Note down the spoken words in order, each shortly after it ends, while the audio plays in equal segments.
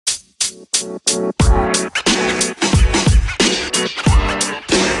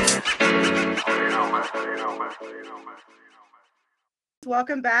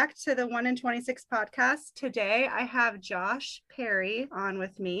Welcome back to the 1 in 26 podcast. Today I have Josh Perry on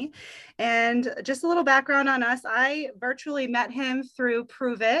with me. And just a little background on us. I virtually met him through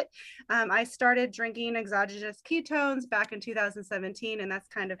Prove It. I started drinking exogenous ketones back in 2017, and that's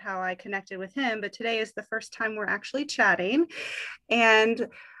kind of how I connected with him. But today is the first time we're actually chatting. And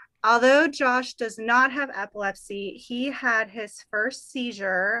although Josh does not have epilepsy, he had his first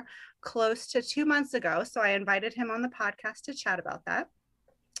seizure close to 2 months ago. So I invited him on the podcast to chat about that.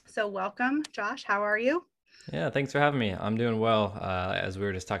 So welcome, Josh. How are you? Yeah, thanks for having me. I'm doing well. As we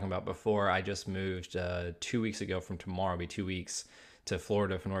were just talking about before, I just moved 2 weeks ago. From tomorrow, it'll be 2 weeks to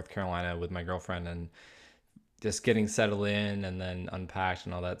Florida from North Carolina with my girlfriend, and just getting settled in and then unpacked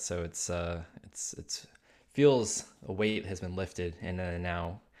and all that. So it's feels a weight has been lifted, and then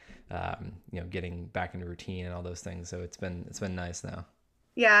now, getting back into routine and all those things. So it's been nice now.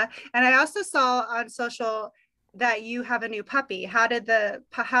 Yeah. And I also saw on social that you have a new puppy. How did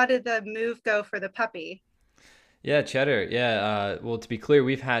the move go for the puppy? Yeah, Cheddar. Yeah. Well, to be clear,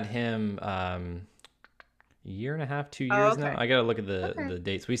 we've had him a year and a half, two Oh, years now. okay. I gotta look at the Okay. the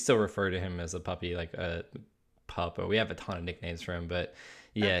dates. We still refer to him as a puppy, like a pup. Or we have a ton of nicknames for him, but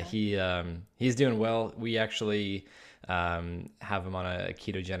yeah, Okay. he's doing well. We actually have him on a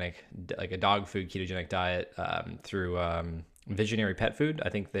ketogenic, like a dog food ketogenic diet through Visionary Pet Food. I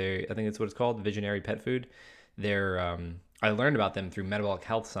think that's what it's called, Visionary Pet Food. I learned about them through Metabolic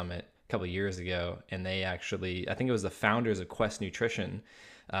Health Summit a couple of years ago, and they actually, I think it was the founders of Quest Nutrition,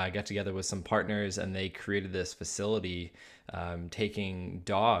 got together with some partners, and they created this facility, taking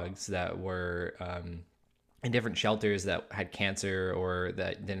dogs that were in different shelters that had cancer or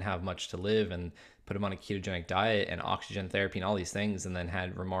that didn't have much to live, and put them on a ketogenic diet and oxygen therapy and all these things, and then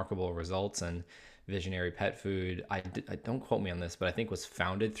had remarkable results. And Visionary Pet Food, I don't quote me on this, but I think was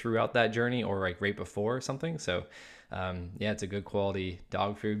founded throughout that journey, or like right before or something. So yeah, it's a good quality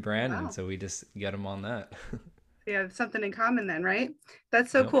dog food brand, and Wow. so we just get them on that. We have something in common then, right?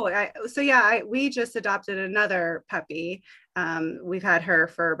 That's so Yep. cool. So yeah, we just adopted another puppy. We've had her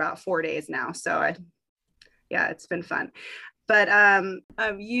for about 4 days now. Yeah, it's been fun. But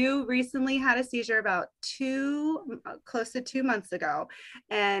you recently had a seizure about close to 2 months ago.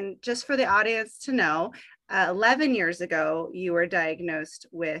 And just for the audience to know, 11 years ago, you were diagnosed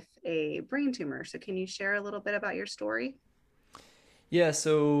with a brain tumor. So can you share a little bit about your story? Yeah,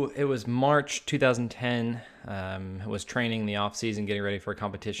 so it was March 2010. I was training the off season, getting ready for a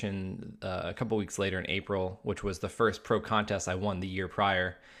competition a couple weeks later in April, which was the first pro contest I won the year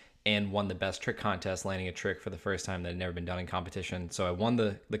prior, and won the best trick contest, landing a trick for the first time that had never been done in competition. So I won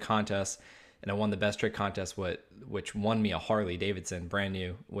the contest, and I won the best trick contest, which won me a Harley Davidson brand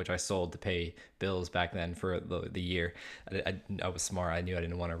new, which I sold to pay bills back then for the year. I was smart. I knew I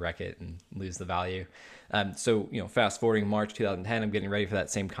didn't want to wreck it and lose the value. So, fast forwarding March 2010, I'm getting ready for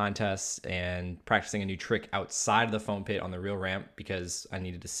that same contest and practicing a new trick outside of the foam pit on the real ramp, because I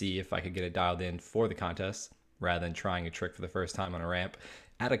needed to see if I could get it dialed in for the contest rather than trying a trick for the first time on a ramp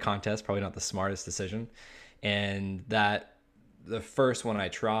at a contest. Probably not the smartest decision. And that the first one I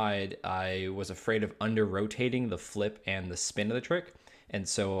tried, I was afraid of under rotating the flip and the spin of the trick. And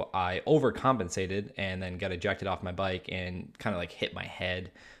so I overcompensated and then got ejected off my bike and kind of like hit my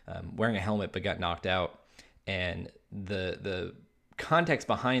head, wearing a helmet, but got knocked out. And the context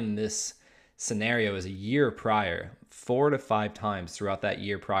behind this scenario is a year prior, 4 to 5 times throughout that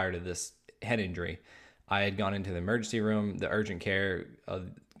year prior to this head injury, I had gone into the emergency room, the urgent care,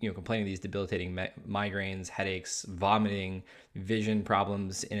 complaining of these debilitating migraines, headaches, vomiting, vision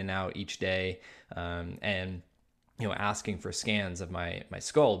problems in and out each day, and asking for scans of my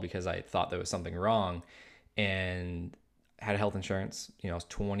skull because I thought there was something wrong, and had health insurance. I was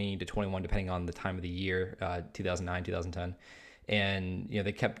 20 to 21, depending on the time of the year, 2009, 2010. And,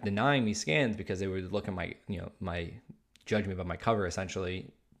 they kept denying me scans because they would look at my judge me by my cover,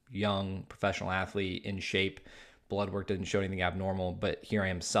 essentially. Young, professional athlete, in shape, blood work didn't show anything abnormal, but here I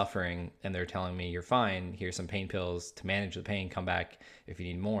am suffering, and they're telling me, you're fine. Here's some pain pills to manage the pain. Come back if you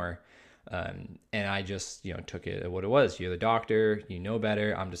need more. And I just, took it at what it was. You're the doctor, you know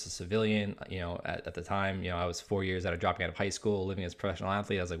better. I'm just a civilian. At the time, I was 4 years out of dropping out of high school, living as a professional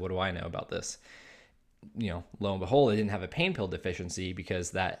athlete. I was like, what do I know about this? Lo and behold, I didn't have a pain pill deficiency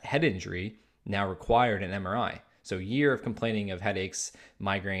because that head injury now required an MRI. So a year of complaining of headaches,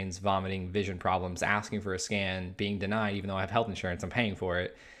 migraines, vomiting, vision problems, asking for a scan, being denied, even though I have health insurance, I'm paying for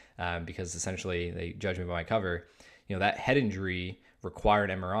it, because essentially they judge me by my cover. That head injury required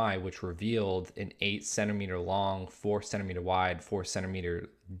MRI, which revealed an 8 centimeter long, 4 centimeter wide, 4 centimeter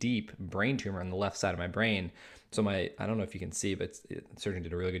deep brain tumor on the left side of my brain. So I don't know if you can see, but the surgeon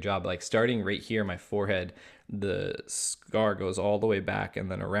did a really good job. Like starting right here, my forehead, the scar goes all the way back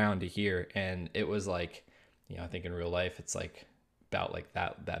and then around to here. And it was like, I think in real life, it's like about like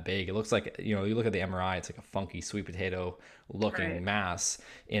that big. It looks like, you look at the MRI, it's like a funky sweet potato looking mass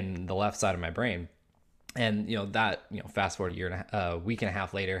in the left side of my brain. And fast forward a week and a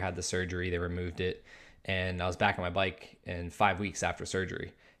half later, had the surgery, they removed it, and I was back on my bike in 5 weeks after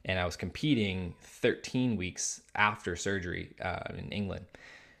surgery, and I was competing 13 weeks after surgery in England.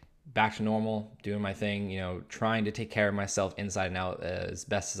 Back to normal, doing my thing, trying to take care of myself inside and out as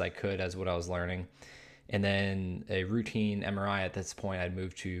best as I could, as what I was learning. And then a routine MRI. At this point, I'd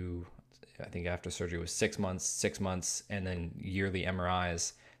moved to, I think after surgery was 6 months, and then yearly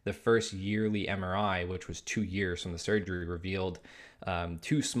MRIs. The first yearly MRI, which was 2 years from the surgery, revealed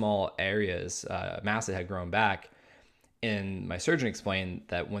two small areas, mass that had grown back. And my surgeon explained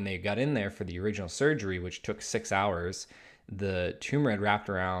that when they got in there for the original surgery, which took 6 hours, the tumor had wrapped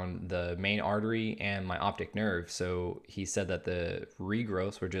around the main artery and my optic nerve. So he said that the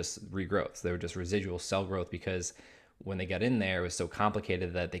regrowths were just regrowths. They were just residual cell growth, because when they got in there, it was so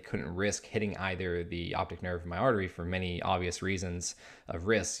complicated that they couldn't risk hitting either the optic nerve or my artery for many obvious reasons of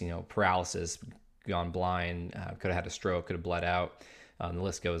risk, paralysis, gone blind, could have had a stroke, could have bled out. The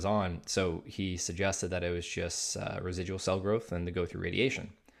list goes on. So he suggested that it was just residual cell growth and to go through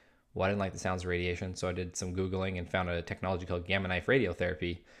radiation. Well, I didn't like the sounds of radiation, so I did some Googling and found a technology called gamma knife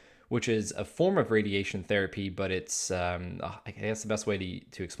radiotherapy, which is a form of radiation therapy, but it's, I guess the best way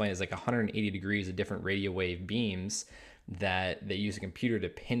to explain it is like 180 degrees of different radio wave beams that they use a computer to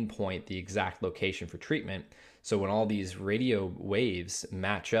pinpoint the exact location for treatment. So when all these radio waves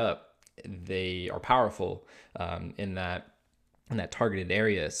match up, they are powerful in that targeted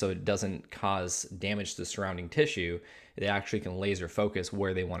area, so it doesn't cause damage to the surrounding tissue. They actually can laser focus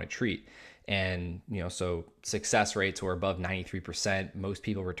where they want to treat. And, so success rates were above 93%. Most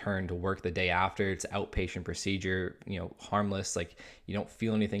people return to work the day after. It's an outpatient procedure, harmless. Like, you don't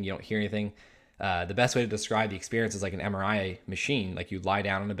feel anything, you don't hear anything. The best way to describe the experience is like an MRI machine. Like, you lie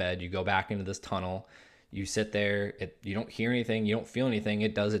down on a bed, you go back into this tunnel, you sit there, you don't hear anything, you don't feel anything.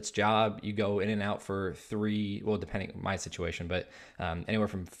 It does its job. You go in and out for depending on my situation, but anywhere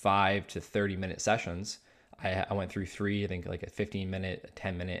from 5 to 30-minute sessions. I went through 3, I think like a 15-minute, a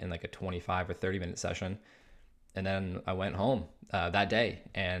 10-minute, and like a 25 or 30-minute session. And then I went home that day,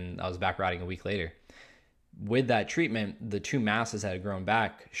 and I was back riding a week later. With that treatment, the two masses that had grown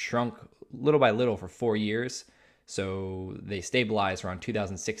back shrunk little by little for 4 years. So they stabilized around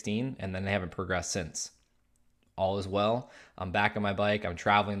 2016, and then they haven't progressed since. All is well. I'm back on my bike. I'm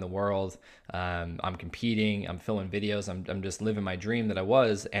traveling the world. I'm competing. I'm filming videos. I'm just living my dream that I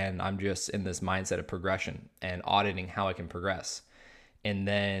was, and I'm just in this mindset of progression and auditing how I can progress. And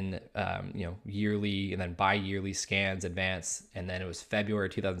then, yearly and then bi-yearly scans advance. And then it was February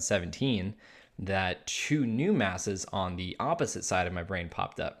 2017 that 2 new masses on the opposite side of my brain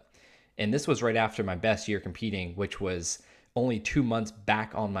popped up. And this was right after my best year competing, which was only 2 months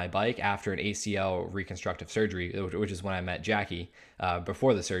back on my bike after an ACL reconstructive surgery, which is when I met Jackie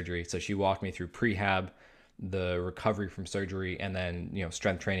before the surgery. So she walked me through prehab, the recovery from surgery, and then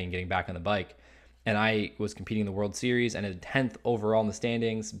strength training, getting back on the bike. And I was competing in the World Series and in 10th overall in the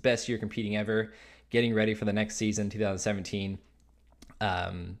standings, best year competing ever, getting ready for the next season, 2017.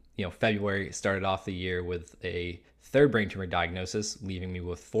 February started off the year with a 3rd brain tumor diagnosis, leaving me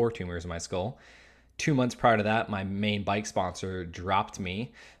with 4 tumors in my skull. 2 months prior to that, my main bike sponsor dropped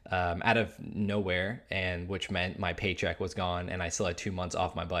me out of nowhere, and which meant my paycheck was gone, and I still had 2 months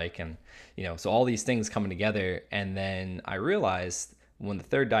off my bike. And so all these things coming together, and then I realized when the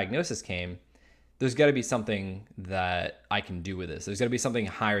 3rd diagnosis came, there's got to be something that I can do with this. There's got to be something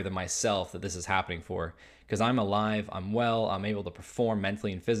higher than myself that this is happening for, because I'm alive, I'm well, I'm able to perform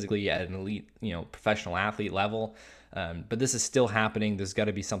mentally and physically at an elite, professional athlete level. But this is still happening. There's got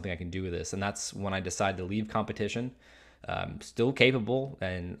to be something I can do with this. And that's when I decided to leave competition. Still capable,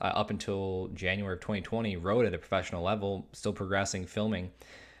 and up until January of 2020, rode at a professional level, still progressing, filming.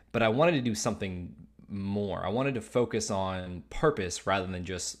 But I wanted to do something more. I wanted to focus on purpose rather than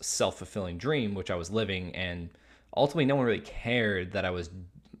just self-fulfilling dream, which I was living. And ultimately, no one really cared that I was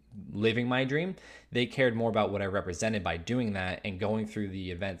living my dream. They cared more about what I represented by doing that and going through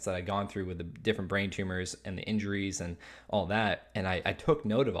the events that I'd gone through with the different brain tumors and the injuries and all that. And I took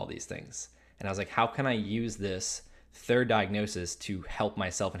note of all these things. And I was like, how can I use this 3rd diagnosis to help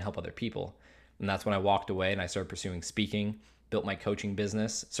myself and help other people? And that's when I walked away and I started pursuing speaking, built my coaching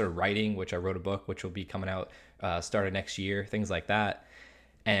business, started writing, which I wrote a book, which will be coming out started next year, things like that.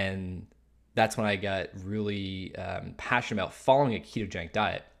 And that's when I got really passionate about following a ketogenic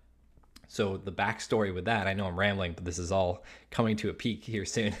diet. So the backstory with that, I know I'm rambling, but this is all coming to a peak here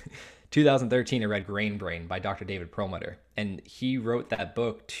soon. 2013, I read Grain Brain by Dr. David Perlmutter, and he wrote that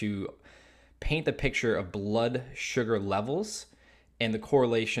book to paint the picture of blood sugar levels and the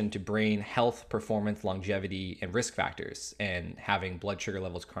correlation to brain health, performance, longevity, and risk factors, and having blood sugar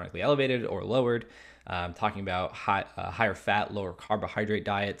levels chronically elevated or lowered. Talking about higher fat, lower carbohydrate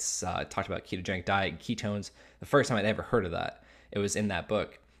diets. Talked about ketogenic diet, ketones. The first time I'd ever heard of that, it was in that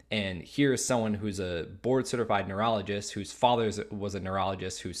book. And here's someone who's a board certified neurologist, whose father was a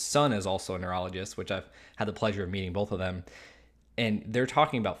neurologist, whose son is also a neurologist, which I've had the pleasure of meeting both of them. And they're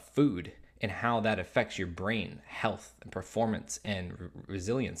talking about food and how that affects your brain health and performance and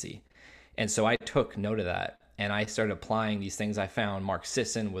resiliency. And so I took note of that and I started applying these things. I found Mark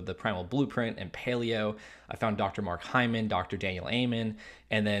Sisson with the Primal Blueprint and Paleo. I found Dr. Mark Hyman, Dr. Daniel Amen.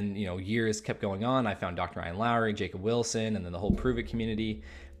 And then, years kept going on. I found Dr. Ryan Lowry, Jacob Wilson, and then the whole Prove It community.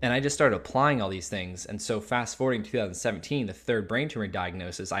 And I just started applying all these things. And so fast forwarding 2017, the third brain tumor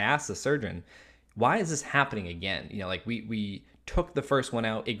diagnosis, I asked the surgeon, why is this happening again? We took the first one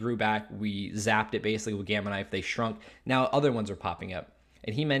out, it grew back, we zapped it basically with Gamma Knife, they shrunk. Now other ones are popping up.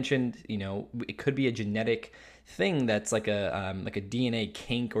 And he mentioned, it could be a genetic thing that's like a DNA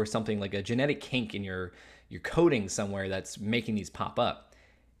kink or something, like a genetic kink in your coding somewhere that's making these pop up.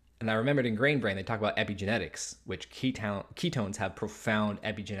 And I remembered in Grain Brain, they talk about epigenetics, which ketones have profound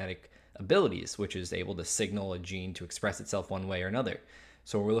epigenetic abilities, which is able to signal a gene to express itself one way or another.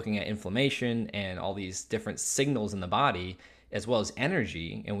 So we're looking at inflammation and all these different signals in the body, as well as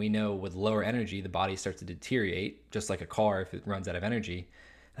energy. And we know with lower energy, the body starts to deteriorate, just like a car if it runs out of energy.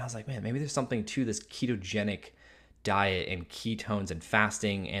 And I was like, man, maybe there's something to this ketogenic diet and ketones and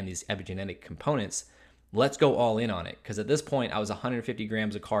fasting and these epigenetic components. Let's go all in on it. Because at this point, I was 150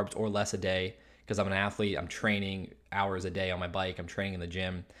 grams of carbs or less a day because I'm an athlete. I'm training hours a day on my bike. I'm training in the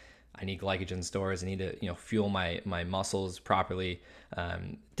gym. I need glycogen stores. I need to, fuel my muscles properly.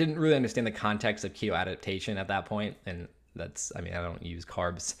 Didn't really understand the context of keto adaptation at that point. And I don't use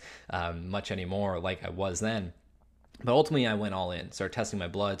carbs much anymore like I was then. But ultimately, I went all in, started testing my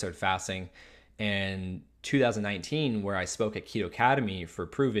blood, started fasting. And 2019, where I spoke at Keto Academy for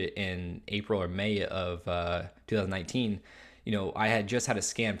Prove It in April or May of 2019, I had just had a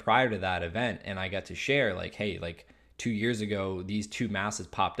scan prior to that event, and I got to share like, hey, like 2 years ago, these two masses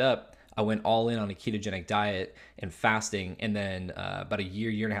popped up. I went all in on a ketogenic diet and fasting, and then about a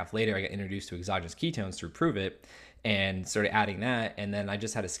year and a half later, I got introduced to exogenous ketones through Prove It and started adding that. And then I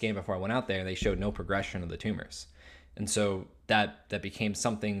just had a scan before I went out there, and they showed no progression of the tumors. And so that became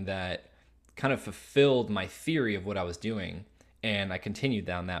something that kind of fulfilled my theory of what I was doing, and I continued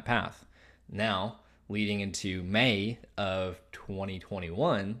down that path. Now, leading into May of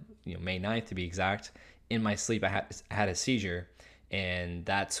 2021, May 9th to be exact, in my sleep I had a seizure, and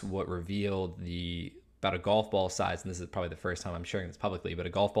that's what revealed about a golf ball size, and this is probably the first time I'm sharing this publicly, but a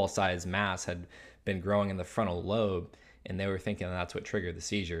golf ball size mass had been growing in the frontal lobe, and they were thinking that's what triggered the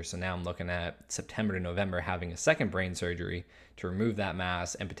seizure. So now I'm looking at September to November having a second brain surgery to remove that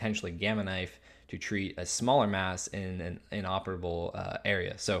mass and potentially Gamma Knife to treat a smaller mass in an inoperable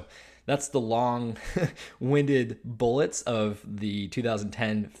area. So that's the long-winded bullets of the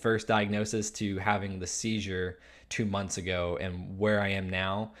 2010 first diagnosis to having the seizure 2 months ago and where I am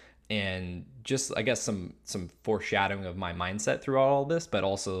now. And just, I guess, some foreshadowing of my mindset throughout all this, but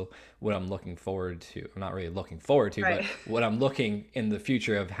also what I'm looking forward to. I'm not really looking forward to, right, but what I'm looking in the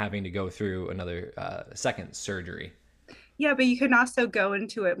future of having to go through another second surgery. Yeah, but you can also go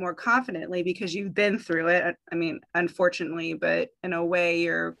into it more confidently because you've been through it. I mean, unfortunately, but in a way,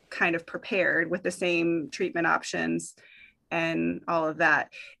 you're kind of prepared with the same treatment options and all of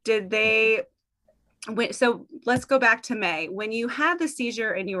that. So let's go back to May. When you had the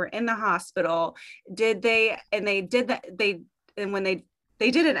seizure and you were in the hospital, when they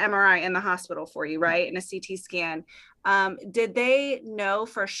did an MRI in the hospital for you, right? And a CT scan. Did they know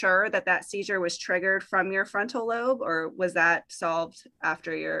for sure that seizure was triggered from your frontal lobe, or was that solved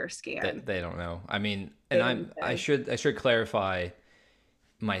after your scan? They don't know. I mean, and I should clarify,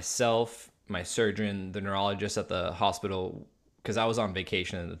 myself, my surgeon, the neurologist at the hospital, because I was on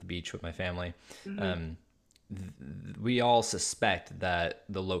vacation at the beach with my family. Mm-hmm. We all suspect that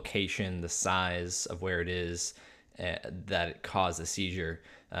the location, the size of where it is, that it caused a seizure.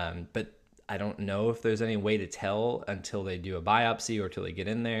 But I don't know if there's any way to tell until they do a biopsy or till they get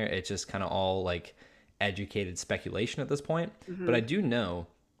in there. It's just kind of all like educated speculation at this point. Mm-hmm. But I do know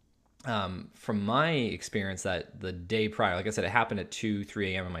from my experience that the day prior, like I said, it happened at 2,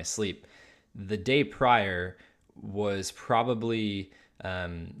 3 a.m. in my sleep. The day prior was probably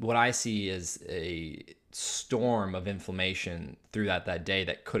what I see is a storm of inflammation through that day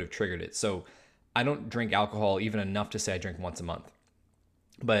that could have triggered it. So I don't drink alcohol even enough to say I drink once a month.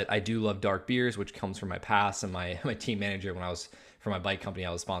 But I do love dark beers, which comes from my past and my team manager when I was for my bike company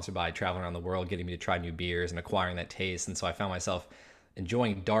I was sponsored by, traveling around the world, getting me to try new beers and acquiring that taste. And so I found myself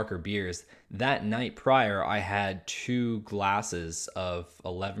enjoying darker beers. That night prior, I had 2 glasses of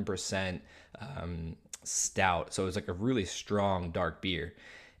 11% stout. So it was like a really strong dark beer.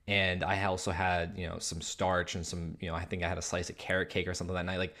 And I also had, some starch and some, I think I had a slice of carrot cake or something that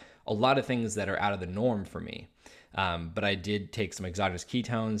night. Like a lot of things that are out of the norm for me. But I did take some exogenous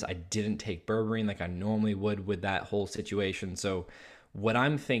ketones. I didn't take berberine like I normally would with that whole situation. So what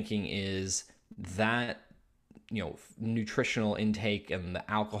I'm thinking is that, nutritional intake and the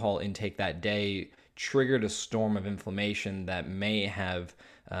alcohol intake that day triggered a storm of inflammation that may have,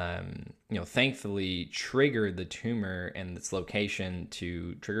 thankfully triggered the tumor and its location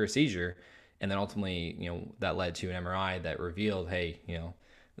to trigger a seizure. And then ultimately, that led to an MRI that revealed, hey,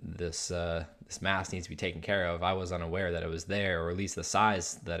 this mass needs to be taken care of. I was unaware that it was there, or at least the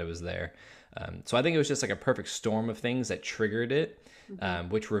size that it was there. So I think it was just like a perfect storm of things that triggered it,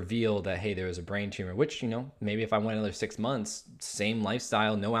 which revealed that, hey, there was a brain tumor, which, maybe if I went another 6 months, same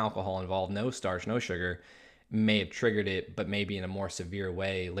lifestyle, no alcohol involved, no starch, no sugar, may have triggered it, but maybe in a more severe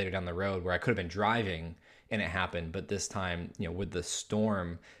way later down the road where I could have been driving and it happened. But this time, with the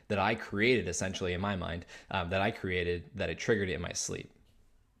storm that I created, essentially in my mind, that it triggered it in my sleep.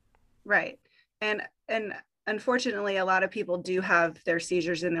 Right. And unfortunately, a lot of people do have their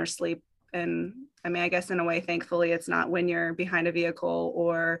seizures in their sleep. And I mean, I guess in a way, thankfully, it's not when you're behind a vehicle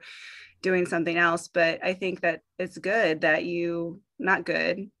or doing something else. But I think that it's good that not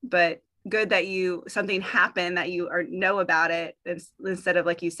good, but good that something happened that you know about it instead of,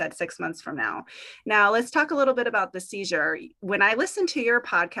 like you said, 6 months from now. Now let's talk a little bit about the seizure. When I listened to your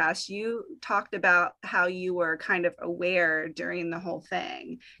podcast, you talked about how you were kind of aware during the whole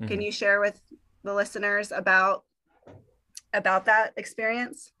thing. Mm-hmm. Can you share with the listeners about that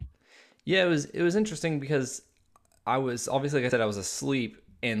experience? Yeah, it was interesting because I was, obviously, like I said, I was asleep,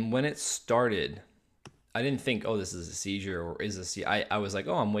 and when it started, I didn't think, oh, this is a seizure or is this, I was like,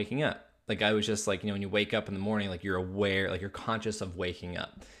 oh, I'm waking up. Like I was just like, when you wake up in the morning, like you're aware, like you're conscious of waking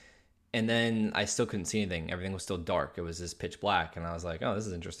up. And then I still couldn't see anything. Everything was still dark. It was just pitch black. And I was like, oh, this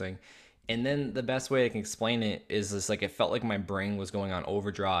is interesting. And then the best way I can explain it is this, like, it felt like my brain was going on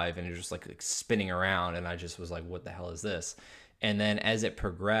overdrive and it was just like spinning around. And I just was like, what the hell is this? And then as it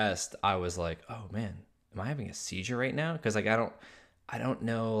progressed, I was like, oh man, am I having a seizure right now? Because like, I don't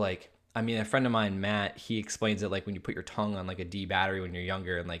know, like, I mean, a friend of mine, Matt, he explains it like when you put your tongue on like a D battery when you're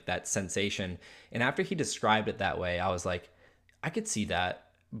younger and like that sensation. And after he described it that way, I was like, I could see that.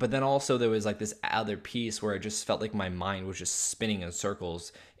 But then also there was like this other piece where it just felt like my mind was just spinning in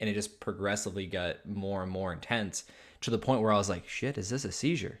circles and it just progressively got more and more intense to the point where I was like, shit, is this a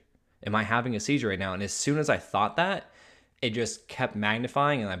seizure? Am I having a seizure right now? And as soon as I thought that, it just kept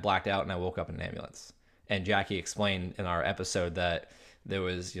magnifying and I blacked out and I woke up in an ambulance. And Jackie explained in our episode that there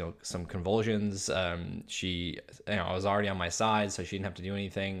was, some convulsions. She, I was already on my side, so she didn't have to do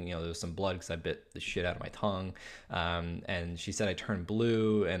anything. There was some blood because I bit the shit out of my tongue. And she said I turned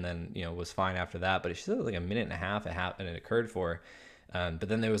blue and then, was fine after that. But she said it was like a minute and a half it occurred for. But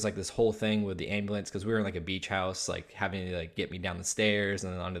then there was like this whole thing with the ambulance because we were in like a beach house, like having to like get me down the stairs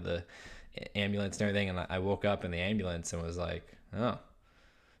and then onto the ambulance and everything. And I woke up in the ambulance and was like, oh.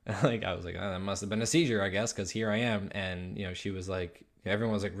 Like I was like, oh, that must have been a seizure, I guess, because here I am. And she was like,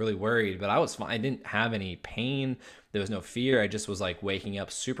 everyone was like really worried, but I was fine. I didn't have any pain. There was no fear. I just was like waking up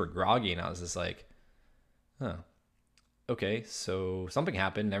super groggy, and I was just like, oh, okay, so something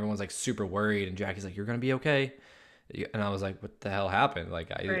happened. And everyone's like super worried, and Jackie's like, you're gonna be okay. And I was like, what the hell happened?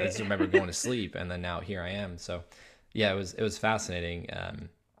 Like I just remember going to sleep, and then now here I am. So yeah, it was fascinating.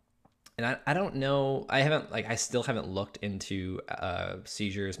 And I don't know, I still haven't looked into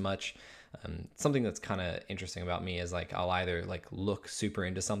seizures much. Something that's kind of interesting about me is like I'll either like look super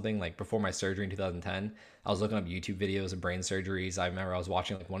into something. Like before my surgery in 2010, I was looking up YouTube videos of brain surgeries. I remember I was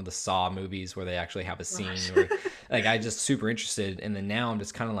watching like one of the Saw movies where they actually have a scene where like I just super interested. And then now I'm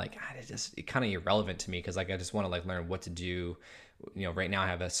just kind of like, it's kind of irrelevant to me because like I just want to like learn what to do. Right now I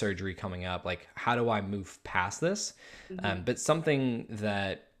have a surgery coming up. Like how do I move past this? Mm-hmm. But something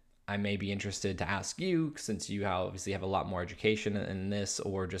that I may be interested to ask you, since you obviously have a lot more education in this,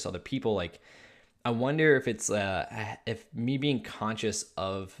 or just other people, like I wonder if it's if me being conscious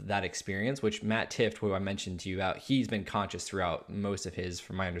of that experience, which Matt Tift, who I mentioned to you about, he's been conscious throughout most of his,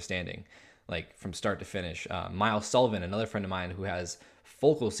 from my understanding, like from start to finish. Miles Sullivan, another friend of mine who has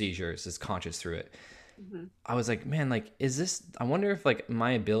focal seizures, is conscious through it. Mhm. I was like, man, like, is this, I wonder if like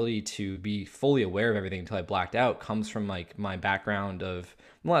my ability to be fully aware of everything until I blacked out comes from like my background of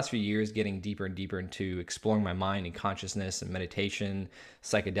the last few years getting deeper and deeper into exploring my mind and consciousness and meditation,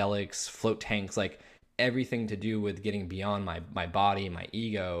 psychedelics, float tanks, like everything to do with getting beyond my body and my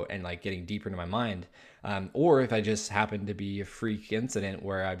ego and like getting deeper into my mind. Or if I just happened to be a freak incident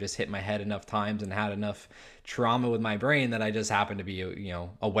where I've just hit my head enough times and had enough trauma with my brain that I just happen to be,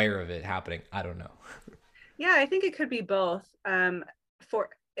 aware of it happening. I don't know. Yeah, I think it could be both. For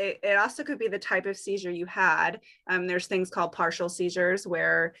it also could be the type of seizure you had. There's things called partial seizures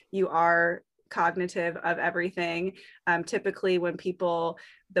where you are cognitive of everything. Typically, when people,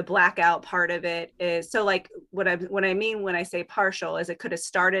 the blackout part of it is so like what I mean when I say partial is it could have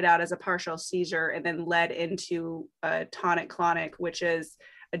started out as a partial seizure and then led into a tonic clonic, which is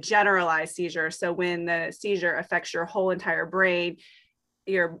a generalized seizure. So when the seizure affects your whole entire brain,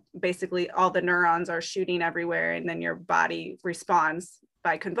 you're basically all the neurons are shooting everywhere and then your body responds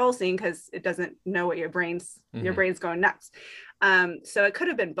by convulsing because it doesn't know what your Mm-hmm. brain's going nuts. So it could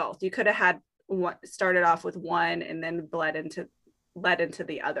have been both. You could have had started off with one and then led into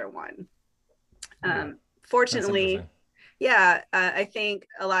the other one. Okay. That's Fortunately, interesting. yeah, I think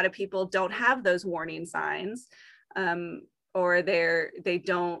a lot of people don't have those warning signs, um, or they're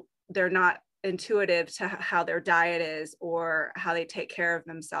not intuitive to how their diet is or how they take care of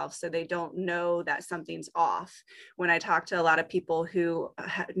themselves, so they don't know that something's off. When I talk to a lot of people who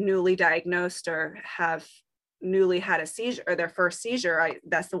newly diagnosed or have newly had a seizure or their first seizure,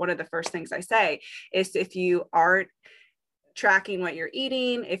 that's one of the first things I say is if you aren't tracking what you're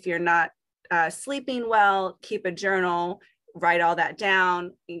eating, if you're not sleeping well, keep a journal, write all that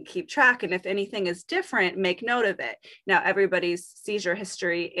down and keep track. And if anything is different, make note of it. Now, everybody's seizure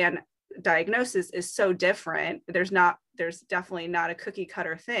history and diagnosis is so different. There's definitely not a cookie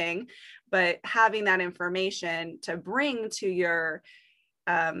cutter thing, but having that information to bring to your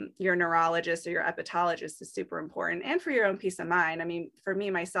neurologist or your epileptologist is super important, and for your own peace of mind. I mean, for me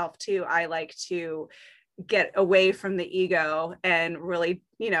myself too, I like to get away from the ego and really,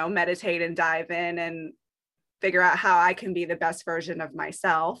 meditate and dive in and figure out how I can be the best version of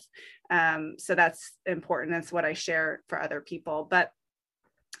myself. So that's important. That's what I share for other people. But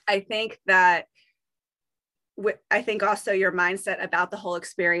I think that I think also your mindset about the whole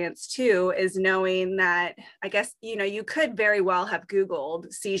experience too is knowing that, I guess, you could very well have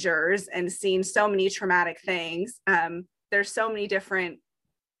Googled seizures and seen so many traumatic things. There's so many different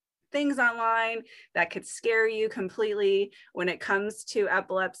things online that could scare you completely when it comes to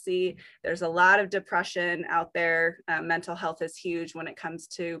epilepsy. There's a lot of depression out there. Mental health is huge when it comes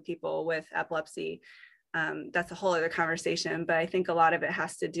to people with epilepsy. That's a whole other conversation, but I think a lot of it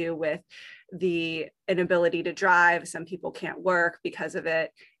has to do with the inability to drive. Some people can't work because of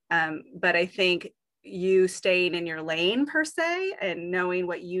it. But I think you staying in your lane per se and knowing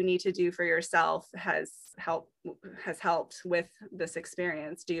what you need to do for yourself has helped with this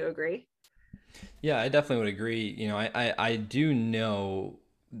experience. Do you agree? Yeah, I definitely would agree. I do know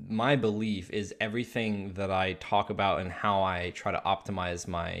my belief is everything that I talk about and how I try to optimize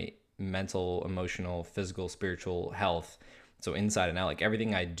my mental, emotional, physical, spiritual health. So inside and out, like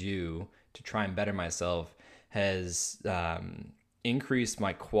everything I do to try and better myself has increased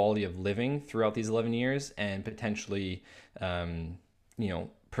my quality of living throughout these 11 years and potentially,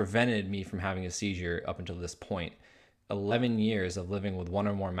 prevented me from having a seizure up until this point. 11 years of living with one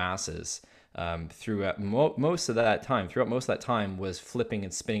or more masses throughout most of that time was flipping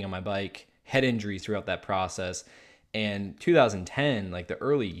and spinning on my bike, head injuries throughout that process. And 2010, like the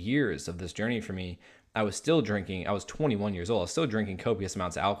early years of this journey for me, I was still drinking. I was 21 years old. I was still drinking copious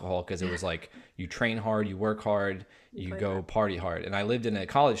amounts of alcohol because it was like you train hard, you work hard, you Play go that. party hard. And I lived in a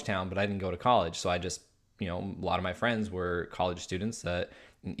college town, but I didn't go to college. So I just, a lot of my friends were college students at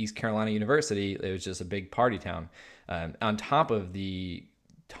East Carolina University. It was just a big party town. On top of the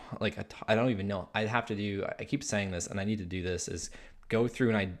I don't even know. I'd have to do. I keep saying this, and I need to do this. Is go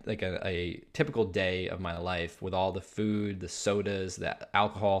through and a typical day of my life with all the food, the sodas, the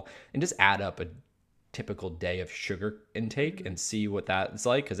alcohol, and just add up a typical day of sugar intake Mhm. and see what that's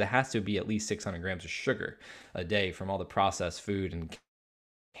like because it has to be at least 600 grams of sugar a day from all the processed food and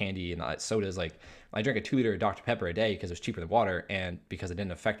candy and sodas. Like I drank a 2 liter of Dr Pepper a day because it was cheaper than water, and because it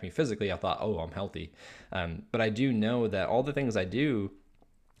didn't affect me physically, I thought, oh, I'm healthy. But I do know that all the things I do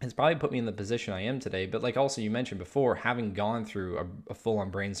has probably put me in the position I am today. But like also you mentioned before, having gone through a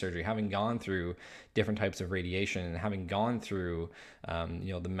full-on brain surgery, having gone through different types of radiation, and having gone through,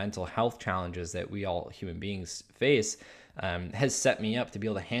 the mental health challenges that we all human beings face, has set me up to be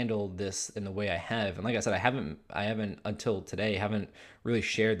able to handle this in the way I have. And like I said, I haven't until today, haven't really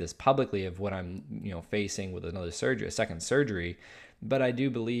shared this publicly of what I'm, facing with another surgery, a second surgery. But I do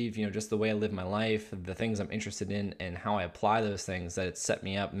believe, just the way I live my life, the things I'm interested in, and how I apply those things, that it's set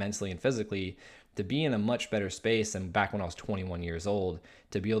me up mentally and physically to be in a much better space than back when I was 21 years old,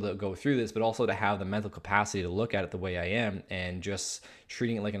 to be able to go through this, but also to have the mental capacity to look at it the way I am and just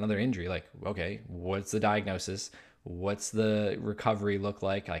treating it like another injury. Like, okay, what's the diagnosis? What's the recovery look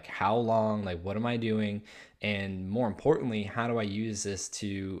like? Like, how long? Like, what am I doing? And more importantly, how do I use this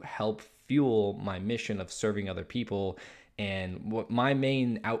to help fuel my mission of serving other people? And what my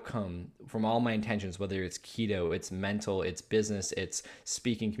main outcome from all my intentions, whether it's keto, it's mental, it's business, it's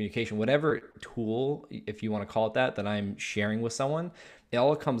speaking, communication, whatever tool, if you want to call it that I'm sharing with someone, it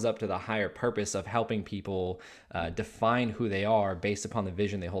all comes up to the higher purpose of helping people define who they are based upon the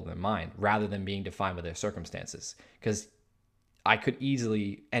vision they hold in their mind, rather than being defined by their circumstances. Because I could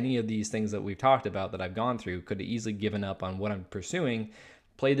easily, any of these things that we've talked about that I've gone through, could have easily given up on what I'm pursuing,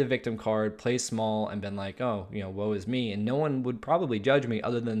 played the victim card, play small, and been like, oh, woe is me. And no one would probably judge me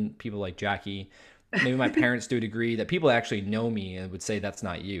other than people like Jackie. Maybe my parents to a degree, that people actually know me and would say that's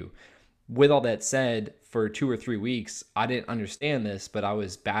not you. With all that said, for 2 or 3 weeks, I didn't understand this, but I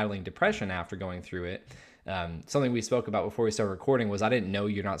was battling depression after going through it. Something we spoke about before we started recording was I didn't know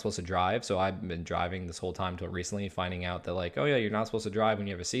you're not supposed to drive. So I've been driving this whole time till recently, finding out that like, oh yeah, you're not supposed to drive when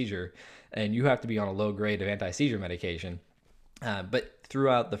you have a seizure, and you have to be on a low grade of anti-seizure medication. But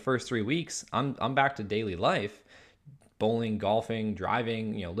throughout the first 3 weeks, I'm back to daily life, bowling, golfing,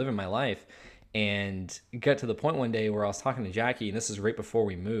 driving, living my life. And it got to the point one day where I was talking to Jackie, and this is right before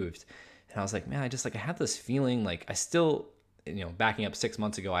we moved. And I was like, man, I have this feeling like I still, backing up 6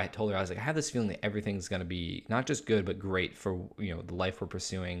 months ago, I told her, I was like, I have this feeling that everything's going to be not just good, but great for, the life we're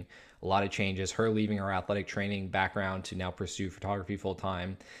pursuing. A lot of changes, her leaving her athletic training background to now pursue photography full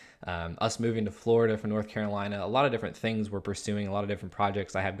time. Us moving to Florida from North Carolina, a lot of different things we're pursuing, a lot of different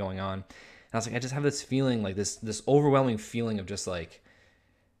projects I have going on. And I was like, I just have this feeling, like this overwhelming feeling of just like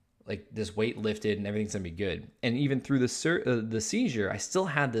this weight lifted and everything's gonna be good. And even through the seizure, I still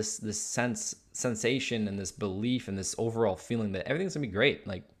had this sensation and this belief and this overall feeling that everything's gonna be great,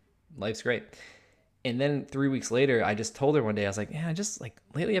 like life's great. And then 3 weeks later, I just told her one day, I was like, yeah, I just like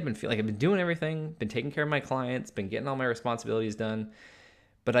lately I've been feeling like I've been doing everything, been taking care of my clients, been getting all my responsibilities done,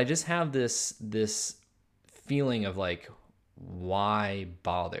 but I just have this feeling of like, why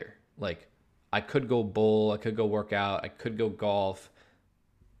bother? Like, I could go bowl, I could go work out, I could go golf,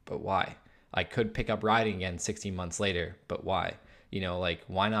 but why? I could pick up riding again 16 months later, but why? Like,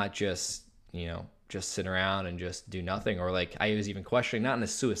 why not just sit around and just do nothing? Or like, I was even questioning, not in a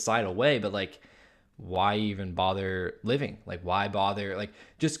suicidal way, but like, why even bother living? Like, why bother? Like,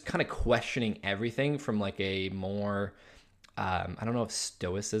 just kind of questioning everything from like a more, I don't know if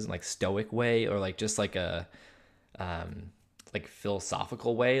stoicism, like stoic way, or like just like a, like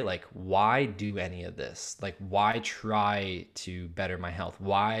philosophical way. Like, why do any of this? Like, why try to better my health?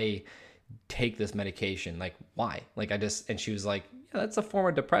 Why take this medication? Like, why? Like, and she was like, yeah, that's a form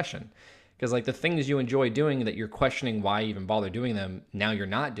of depression. Because like the things you enjoy doing that you're questioning why even bother doing them, now you're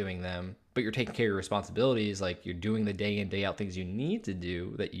not doing them, but you're taking care of your responsibilities. Like, you're doing the day in, day out things you need to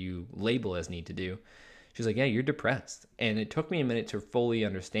do that you label as need to do. She's like, yeah, you're depressed. And it took me a minute to fully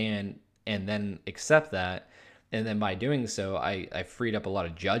understand and then accept that. And then by doing so, I freed up a lot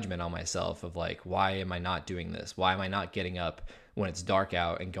of judgment on myself of like, why am I not doing this? Why am I not getting up when it's dark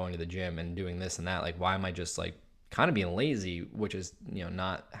out and going to the gym and doing this and that? Like, why am I just like kind of being lazy, which is,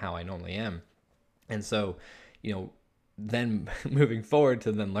 not how I normally am. And so, then moving forward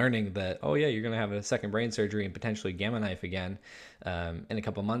to then learning that, oh yeah, you're going to have a second brain surgery and potentially Gamma Knife again in a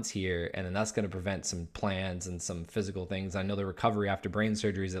couple months here. And then that's going to prevent some plans and some physical things. I know the recovery after brain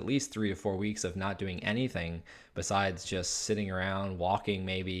surgery is at least 3 to 4 weeks of not doing anything besides just sitting around, walking,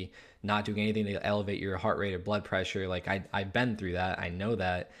 maybe not doing anything to elevate your heart rate or blood pressure. Like I've been through that. I know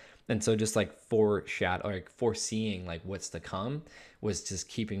that. And so just like foreseeing like what's to come was just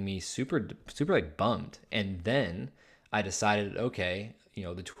keeping me super, super like bummed. And then I decided, okay,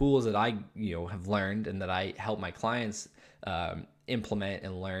 the tools that I, have learned and that I help my clients implement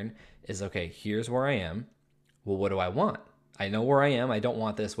and learn is, okay, here's where I am. Well, what do I want? I know where I am. I don't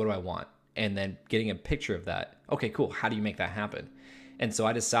want this. What do I want? And then getting a picture of that. Okay, cool. How do you make that happen? And so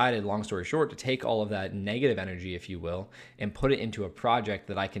I decided, long story short, to take all of that negative energy, if you will, and put it into a project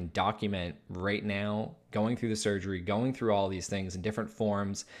that I can document right now, going through the surgery, going through all these things in different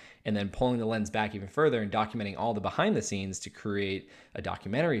forms, and then pulling the lens back even further and documenting all the behind the scenes to create a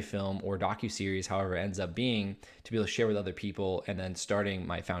documentary film or docuseries, however it ends up being, to be able to share with other people, and then starting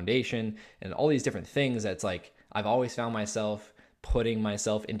my foundation and all these different things. That's like, I've always found myself putting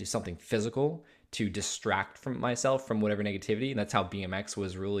myself into something physical to distract from myself from whatever negativity. And that's how BMX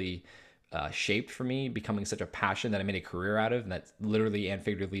was really shaped for me, becoming such a passion that I made a career out of, and that literally and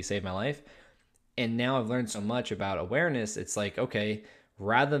figuratively saved my life. And now I've learned so much about awareness. It's like, okay,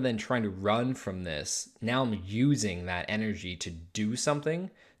 rather than trying to run from this, now I'm using that energy to do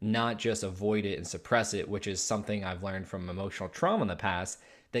something, not just avoid it and suppress it, which is something I've learned from emotional trauma in the past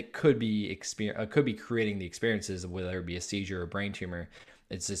that could be creating the experiences of whether it be a seizure or brain tumor.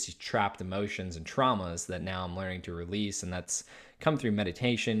 It's just these trapped emotions and traumas that now I'm learning to release, and that's come through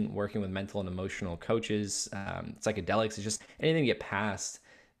meditation, working with mental and emotional coaches, psychedelics. It's just anything to get past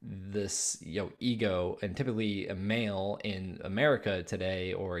this ego. And typically a male in America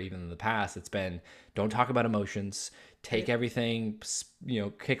today, or even in the past, it's been, don't talk about emotions, take everything,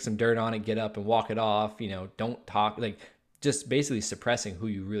 kick some dirt on it, get up and walk it off, don't talk, like just basically suppressing who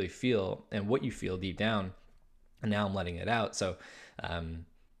you really feel and what you feel deep down. And now I'm letting it out. So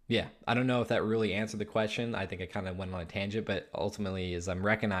yeah, I don't know if that really answered the question. I think I kind of went on a tangent, but ultimately is I'm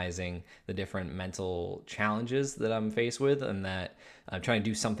recognizing the different mental challenges that I'm faced with, and that I'm trying to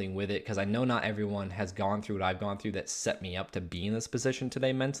do something with it, because I know not everyone has gone through what I've gone through that set me up to be in this position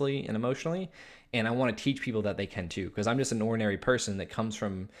today mentally and emotionally. And I want to teach people that they can too, because I'm just an ordinary person that comes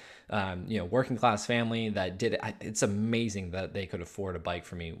from, working class family that did it. It's amazing that they could afford a bike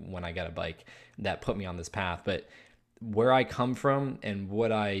for me when I got a bike that put me on this path. But where I come from and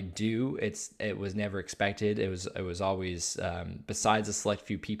what I do, it was never expected. It was always, besides a select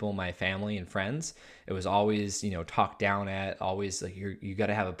few people, my family and friends, it was always, talked down at, always like, you got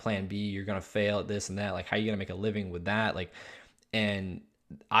to have a plan B, you're going to fail at this and that. Like, how are you going to make a living with that? Like, and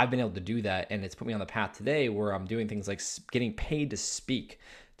I've been able to do that. And it's put me on the path today where I'm doing things like getting paid to speak,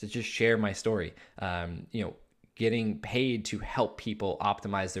 to just share my story. Getting paid to help people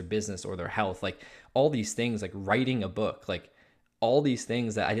optimize their business or their health, like all these things, like writing a book, like all these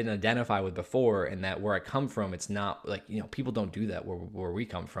things that I didn't identify with before. And that where I come from, it's not like, people don't do that where we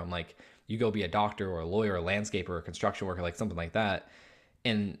come from. Like, you go be a doctor or a lawyer, or a landscaper, or a construction worker, like something like that.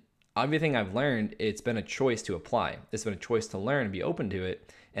 And everything I've learned, it's been a choice to apply. It's been a choice to learn and be open to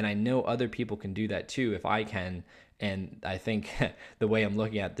it. And I know other people can do that too if I can. And I think the way I'm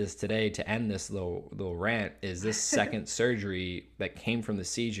looking at this today to end this little rant is this second surgery that came from the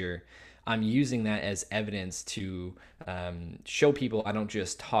seizure. I'm using that as evidence to show people I don't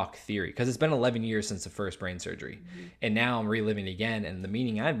just talk theory, because it's been 11 years since the first brain surgery. Mm-hmm. And now I'm reliving it again. And the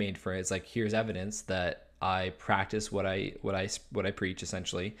meaning I've made for it is like, here's evidence that I practice what I preach,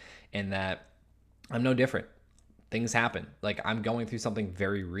 essentially, and that I'm no different. Things happen. Like, I'm going through something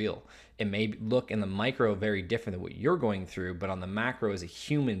very real. It may look in the micro very different than what you're going through, but on the macro, as a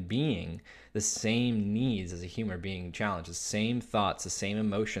human being, the same needs as a human being challenged, the same thoughts, the same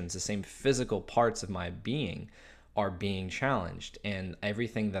emotions, the same physical parts of my being are being challenged. And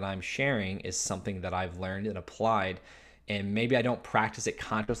everything that I'm sharing is something that I've learned and applied. And maybe I don't practice it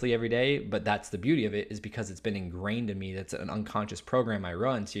consciously every day, but that's the beauty of it, is because it's been ingrained in me. That's an unconscious program I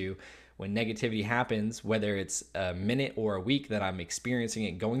run to. When negativity happens, whether it's a minute or a week that I'm experiencing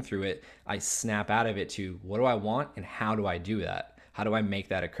it, going through it, I snap out of it to, what do I want and how do I do that? How do I make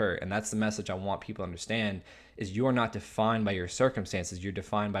that occur? And that's the message I want people to understand, is you're not defined by your circumstances. You're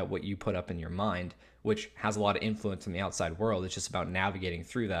defined by what you put up in your mind, which has a lot of influence in the outside world. It's just about navigating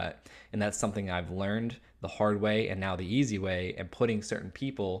through that. And that's something I've learned the hard way and now the easy way, and putting certain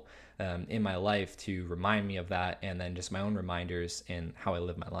people in my life to remind me of that, and then just my own reminders in how I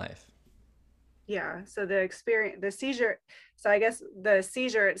live my life. Yeah. So the seizure, so I guess the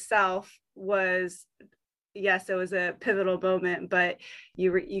seizure itself was, yes, it was a pivotal moment, but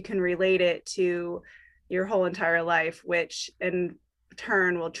you can relate it to your whole entire life, which in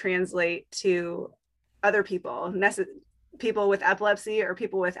turn will translate to other people, people with epilepsy or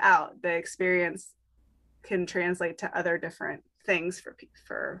people without. The experience can translate to other different things for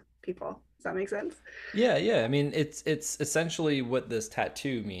people. Does that make sense? Yeah. I mean, it's essentially what this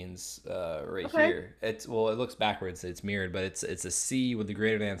tattoo means right here. It looks backwards. It's mirrored, but it's a C with the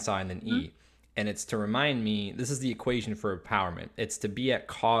greater than sign, then E. Mm-hmm. And it's to remind me, this is the equation for empowerment. It's to be at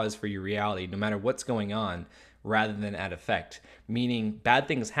cause for your reality, no matter what's going on, rather than at effect. Meaning, bad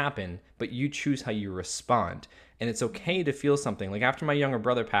things happen, but you choose how you respond. And it's okay to feel something. Like, after my younger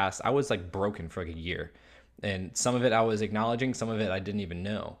brother passed, I was like broken for like a year. And some of it I was acknowledging, some of it I didn't even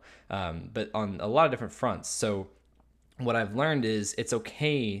know, but on a lot of different fronts. So what I've learned is it's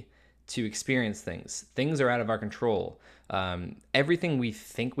okay to experience things. Things are out of our control. Everything we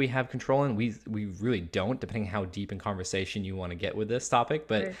think we have control in, we really don't, depending on how deep in conversation you want to get with this topic.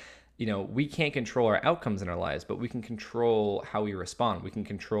 But we can't control our outcomes in our lives, but we can control how we respond. We can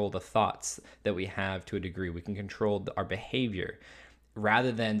control the thoughts that we have to a degree. We can control our behavior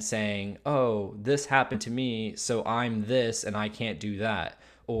rather than saying, oh, this happened to me, so I'm this and I can't do that.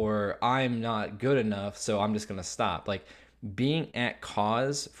 Or I'm not good enough, so I'm just going to stop. Like being at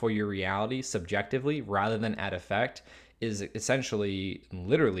cause for your reality subjectively rather than at effect is essentially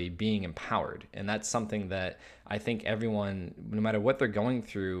literally being empowered. And that's something that I think everyone, no matter what they're going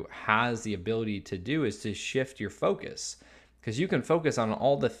through, has the ability to do, is to shift your focus. Because you can focus on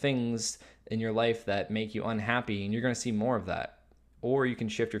all the things in your life that make you unhappy, and you're going to see more of that. Or you can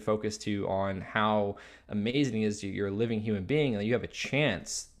shift your focus to on how amazing it is you're a living human being, and that you have a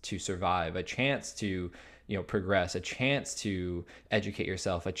chance to survive, a chance to progress, a chance to educate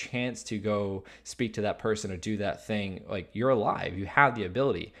yourself, a chance to go speak to that person or do that thing. Like, you're alive, you have the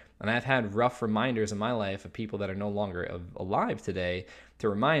ability. And I've had rough reminders in my life of people that are no longer alive today to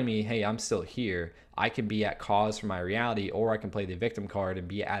remind me, hey, I'm still here. I can be at cause for my reality, or I can play the victim card and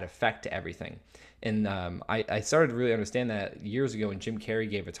be at effect to everything. And I started to really understand that years ago when Jim Carrey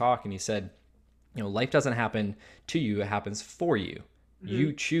gave a talk, and he said, life doesn't happen to you, it happens for you.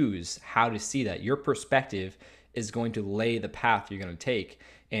 You choose how to see that. Your perspective is going to lay the path you're going to take,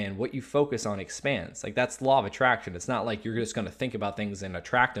 and what you focus on expands. Like, that's law of attraction. It's not like you're just going to think about things and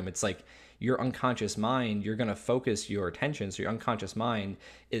attract them. It's like your unconscious mind, you're going to focus your attention. So your unconscious mind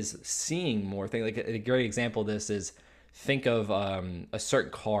is seeing more things. Like a great example of this is, think of a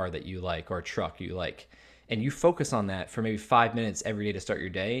certain car that you like, or a truck you like, and you focus on that for maybe 5 minutes every day to start your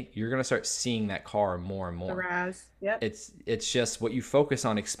day. You're going to start seeing that car more and more. The Raz. Yep. It's just what you focus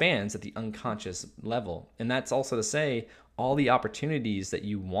on expands at the unconscious level. And that's also to say, all the opportunities that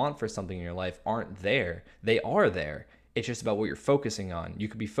you want for something in your life aren't there. They are there. It's just about what you're focusing on. You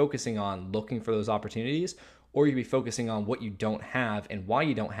could be focusing on looking for those opportunities, or you could be focusing on what you don't have and why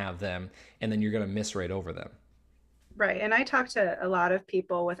you don't have them, and then you're going to miss right over them. Right. And I talk to a lot of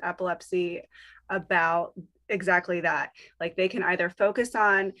people with epilepsy about exactly that. Like, they can either focus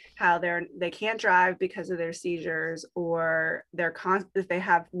on how they can't drive because of their seizures, or if they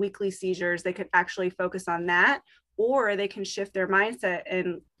have weekly seizures, they could actually focus on that, or they can shift their mindset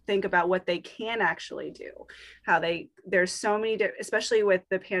and think about what they can actually do. There's so many, especially with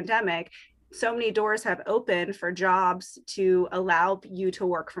the pandemic, so many doors have opened for jobs to allow you to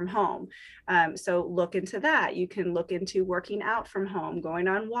work from home. So look into that. You can look into working out from home, going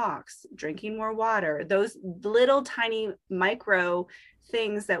on walks, drinking more water, those little tiny micro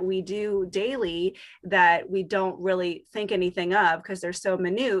things that we do daily that we don't really think anything of because they're so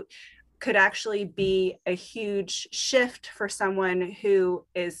minute, could actually be a huge shift for someone who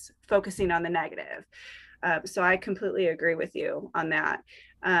is focusing on the negative. So I completely agree with you on that.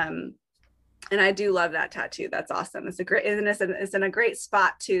 And I do love that tattoo. That's awesome. It's in a great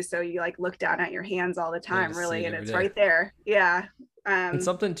spot too. So you like look down at your hands all the time, really, and it's right there. Yeah. And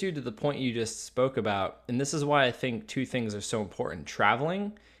something too, to the point you just spoke about, and this is why I think two things are so important: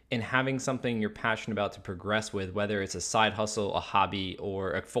 traveling and having something you're passionate about to progress with, whether it's a side hustle, a hobby,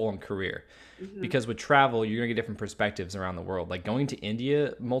 or a full-on career. Because with travel, you're gonna get different perspectives around the world. Like, going to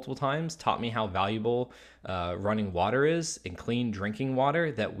India multiple times taught me how valuable running water is, and clean drinking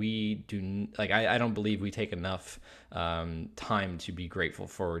water that we do. Like, I don't believe we take enough time to be grateful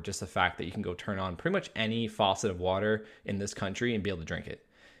for just the fact that you can go turn on pretty much any faucet of water in this country and be able to drink it.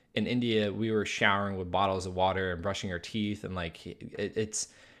 In India, we were showering with bottles of water and brushing our teeth, and like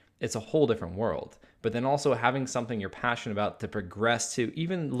it's a whole different world. But then also having something you're passionate about to progress to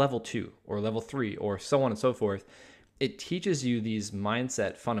even level 2 or level 3 or so on and so forth, it teaches you these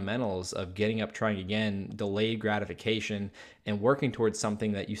mindset fundamentals of getting up, trying again, delayed gratification, and working towards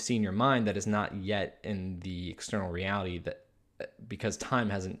something that you see in your mind that is not yet in the external reality, that because time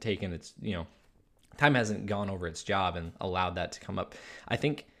hasn't taken its, time hasn't gone over its job and allowed that to come up. I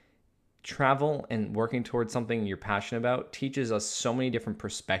think travel and working towards something you're passionate about teaches us so many different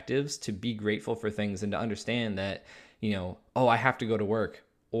perspectives to be grateful for things and to understand that, oh, I have to go to work.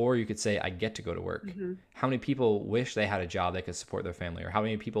 Or you could say, I get to go to work. How many people wish they had a job that could support their family? Or how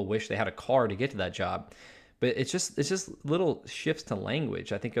many people wish they had a car to get to that job? But it's just little shifts to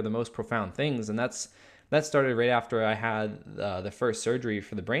language, I think, are the most profound things. And that started right after I had the first surgery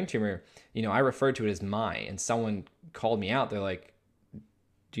for the brain tumor. I referred to it as and someone called me out. They're like,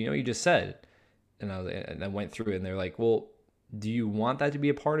 do you know what you just said? And I went through it, and they're like, well, do you want that to be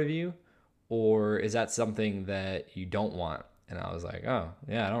a part of you? Or is that something that you don't want? And I was like, oh,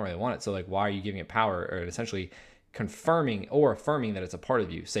 yeah, I don't really want it. So like, why are you giving it power? Or essentially confirming or affirming that it's a part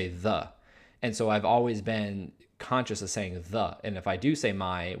of you. Say the. And so I've always been conscious of saying the. And if I do say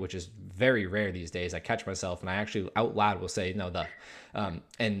which is very rare these days. I catch myself and I actually out loud will say, no, the.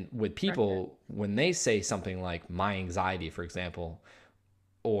 And with people, when they say something like my anxiety, for example,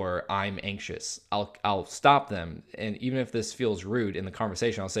 or I'm anxious, I'll stop them. And even if this feels rude in the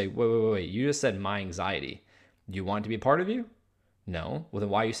conversation, I'll say, wait. You just said my anxiety. Do you want it to be a part of you? No. Well, then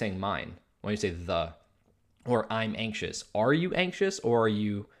why are you saying mine? Why do you say the? Or I'm anxious. Are you anxious, or are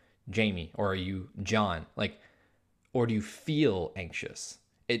you Jamie, or are you John? Like, or do you feel anxious?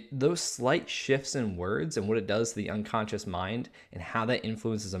 Those slight shifts in words and what it does to the unconscious mind and how that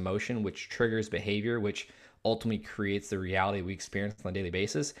influences emotion, which triggers behavior, which ultimately creates the reality we experience on a daily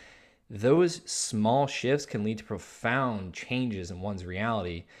basis. Those small shifts can lead to profound changes in one's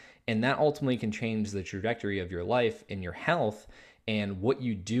reality, and that ultimately can change the trajectory of your life and your health and what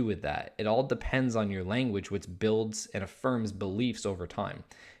you do with that. It all depends on your language, which builds and affirms beliefs over time.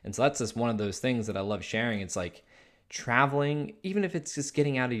 And so that's just one of those things that I love sharing. It's like traveling, even if it's just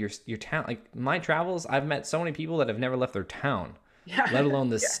getting out of your town. Like my travels, I've met so many people that have never left their town, let alone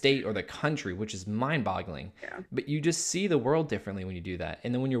the state or the country, which is mind-boggling. But you just see the world differently when you do that.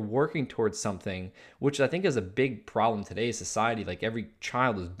 And then when you're working towards something, which I think is a big problem in today's society, like every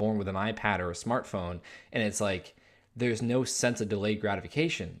child is born with an iPad or a smartphone, and it's like there's no sense of delayed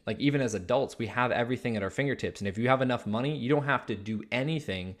gratification. Like even as adults, we have everything at our fingertips. And if you have enough money, you don't have to do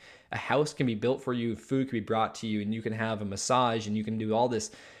anything. A house can be built for you, food can be brought to you, and you can have a massage and you can do all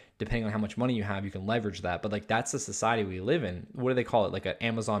this. Depending on how much money you have, you can leverage that. But like that's the society we live in. What do they call it? Like an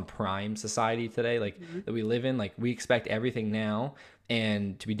Amazon Prime society today, like that we live in. Like we expect everything now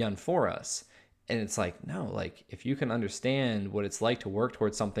and to be done for us. And it's like, no, like if you can understand what it's like to work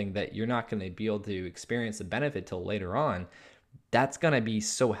towards something that you're not going to be able to experience the benefit till later on, that's going to be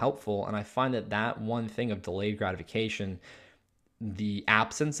so helpful. And I find that one thing of delayed gratification, the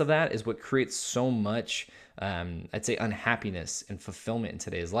absence of that is what creates so much, I'd say, unhappiness and fulfillment in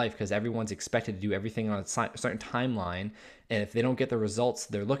today's life, because everyone's expected to do everything on a certain timeline. And if they don't get the results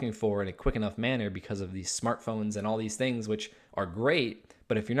they're looking for in a quick enough manner because of these smartphones and all these things, which are great,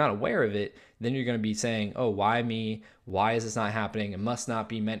 but if you're not aware of it, then you're going to be saying, oh, why me? Why is this not happening? It must not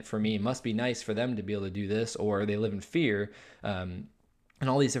be meant for me. It must be nice for them to be able to do this, or they live in fear. And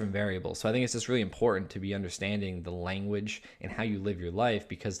all these different variables. So I think it's just really important to be understanding the language and how you live your life,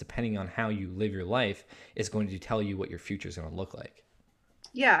 because depending on how you live your life is going to tell you what your future is going to look like.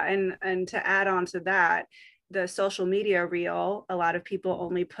 Yeah, and to add on to that, the social media reel, a lot of people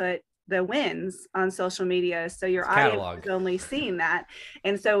only put the wins on social media, so your audience is only seeing that.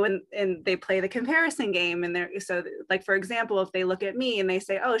 And so when they play the comparison game, and they're so like, for example, if they look at me and they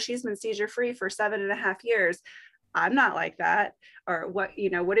say, oh, she's been seizure free for 7.5 years, I'm not like that. Or what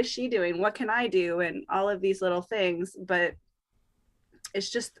is she doing? What can I do? And all of these little things, but it's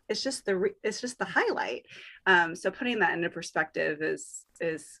just the highlight. So putting that into perspective is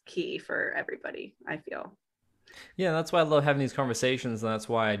key for everybody, I feel. Yeah, that's why I love having these conversations, and that's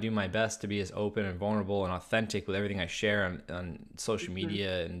why I do my best to be as open and vulnerable and authentic with everything I share on social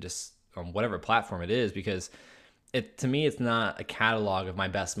media and just on whatever platform it is, because to me, it's not a catalog of my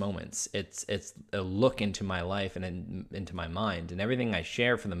best moments. It's a look into my life and into my mind, and everything I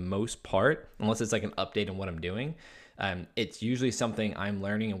share for the most part, unless it's like an update on what I'm doing, it's usually something I'm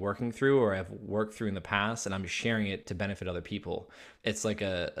learning and working through, or I've worked through in the past, and I'm sharing it to benefit other people. It's like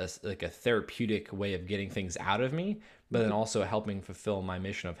a therapeutic way of getting things out of me, but then also helping fulfill my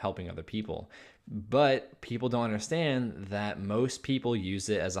mission of helping other people. But people don't understand that most people use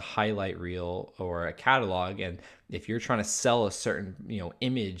it as a highlight reel or a catalog. And if you're trying to sell a certain,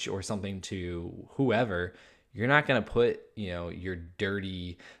 image or something to whoever, you're not going to put, your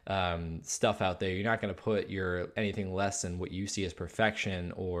dirty stuff out there. You're not going to put your anything less than what you see as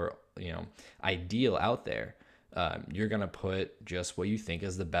perfection or, ideal out there. You're going to put just what you think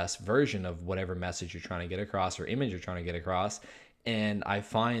is the best version of whatever message you're trying to get across or image you're trying to get across. And I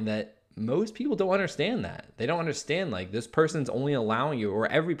find that most people don't understand that. They don't understand, like, this person's only allowing you, or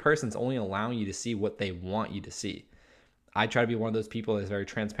every person's only allowing you to see what they want you to see. I try to be one of those people that's very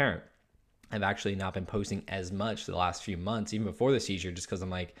transparent. I've actually not been posting as much the last few months, even before the seizure, just because I'm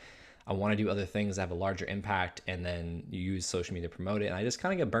like, I want to do other things that have a larger impact, and then you use social media to promote it. And I just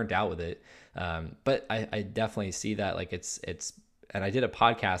kind of get burnt out with it. But I definitely see that, like, it's, and I did a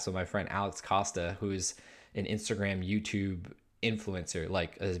podcast with my friend Alex Costa, who's an Instagram, YouTube influencer,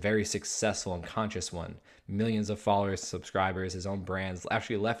 like a very successful and conscious one, millions of followers, subscribers, his own brands,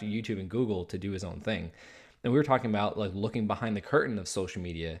 actually left YouTube and Google to do his own thing. And we were talking about, like, looking behind the curtain of social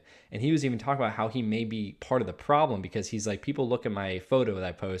media, and he was even talking about how he may be part of the problem, because he's like, people look at my photo that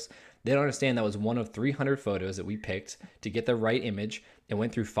I post, They don't understand that was one of 300 photos that we picked to get the right image and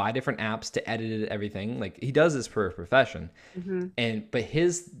went through 5 different apps to edit it, everything. Like, he does this for a profession. Mm-hmm. But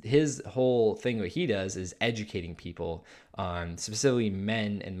his whole thing, what he does is educating people on specifically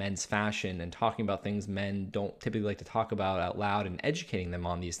men and men's fashion, and talking about things men don't typically like to talk about out loud, and educating them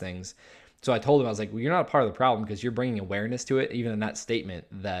on these things. So I told him, I was like, well, you're not a part of the problem, because you're bringing awareness to it, even in that statement,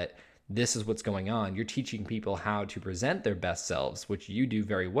 that this is what's going on. You're teaching people how to present their best selves, which you do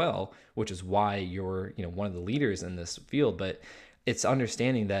very well, which is why you're, one of the leaders in this field. But it's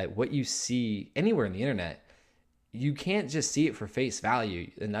understanding that what you see anywhere in the internet, you can't just see it for face value.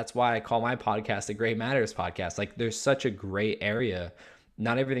 And that's why I call my podcast the Gray Matters podcast. Like, there's such a gray area.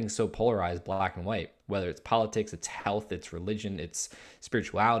 Not everything's so polarized, black and white, whether it's politics, it's health, it's religion, it's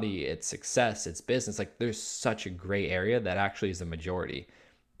spirituality, it's success, it's business. Like, there's such a gray area that actually is the majority.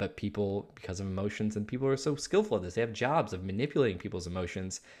 But people, because of emotions, and people are so skillful at this, they have jobs of manipulating people's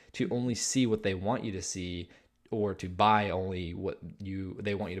emotions to only see what they want you to see, or to buy only what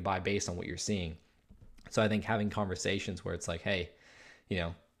they want you to buy based on what you're seeing. So I think having conversations where it's like, hey,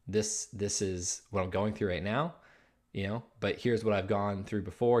 this is what I'm going through right now, but here's what I've gone through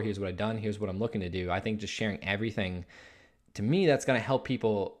before, here's what I've done, here's what I'm looking to do. I think just sharing everything, to me, that's going to help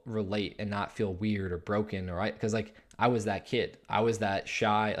people relate and not feel weird or broken, or because like, I was that kid. I was that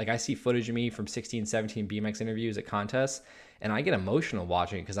shy. Like, I see footage of me from 16, 17 BMX interviews at contests, and I get emotional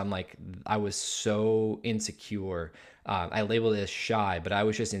watching it, because I'm like, I was so insecure. I labeled it as shy, but I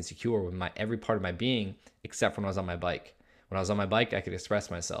was just insecure with every part of my being, except when I was on my bike. When I was on my bike, I could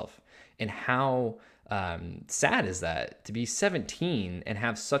express myself. And how sad is that, to be 17 and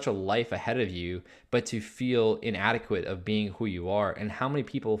have such a life ahead of you, but to feel inadequate of being who you are? And how many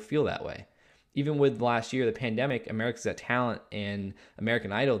people feel that way? Even with last year, the pandemic, America's Got Talent and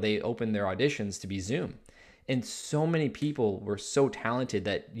American Idol, they opened their auditions to be Zoom. And so many people were so talented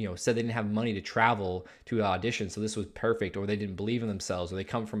that, said they didn't have money to travel to an audition, so this was perfect, or they didn't believe in themselves, or they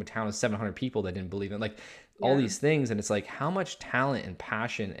come from a town of 700 people that didn't believe in, like, all these things. And it's like, how much talent and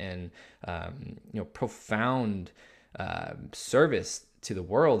passion and, profound service to the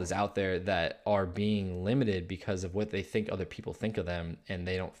world is out there that are being limited because of what they think other people think of them, and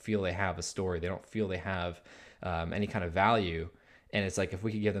they don't feel they have a story, they don't feel they have any kind of value. And it's like, if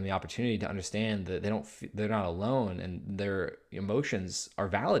we could give them the opportunity to understand that they're not alone, and their emotions are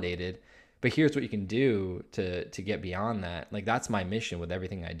validated, but here's what you can do to get beyond that. Like, that's my mission with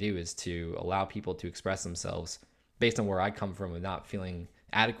everything I do, is to allow people to express themselves based on where I come from, and not feeling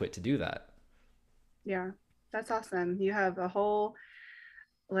adequate to do that. Yeah, that's awesome. You have a whole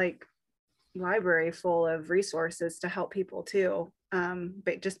like library full of resources to help people too,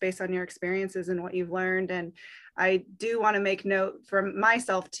 but just based on your experiences and what you've learned. And I do want to make note for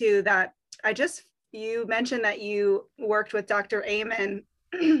myself too, that you mentioned that you worked with Dr. Amen.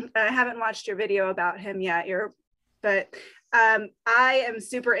 I haven't watched your video about him yet, but I am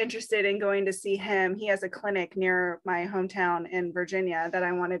super interested in going to see him. He has a clinic near my hometown in Virginia that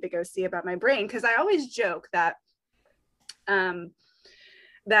I wanted to go see about my brain, because I always joke that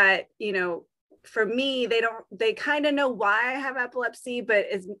for me, they kind of know why I have epilepsy, but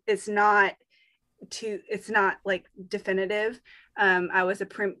it's not like definitive. I was a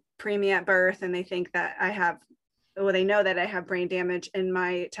preemie at birth, and they think that they know that I have brain damage in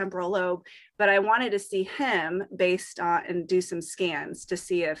my temporal lobe, but I wanted to see him based on, and do some scans to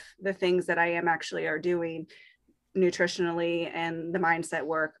see if the things that I am actually are doing nutritionally and the mindset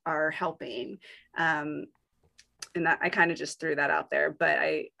work are helping. And I kind of just threw that out there, but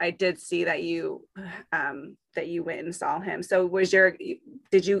I did see that you went and saw him. So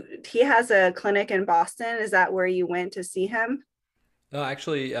he has a clinic in Boston. Is that where you went to see him? No,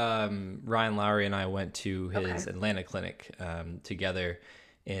 actually, Ryan Lowry and I went to his Atlanta clinic together,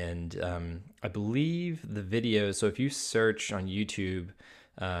 and I believe the video. So if you search on YouTube,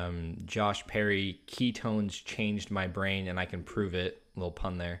 Josh Perry, ketones changed my brain, and I can prove it. Little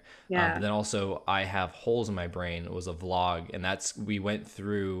pun there. Yeah. But then also, I have holes in my brain. It was a vlog, and we went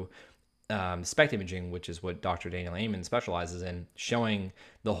through SPECT imaging, which is what Dr. Daniel Amen specializes in, showing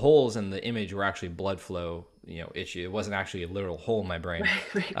the holes in the image were actually blood flow, issue. It wasn't actually a literal hole in my brain.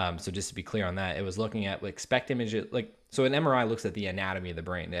 Right. So just to be clear on that, it was looking at like SPECT images, so an MRI looks at the anatomy of the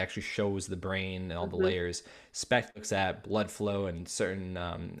brain. It actually shows the brain and all the layers. SPECT looks at blood flow and certain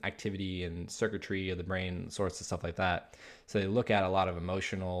activity and circuitry of the brain, sorts of stuff like that. So they look at a lot of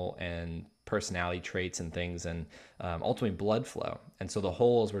emotional and personality traits and things, and ultimately blood flow. And so the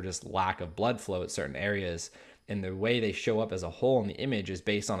holes were just lack of blood flow at certain areas. And the way they show up as a hole in the image is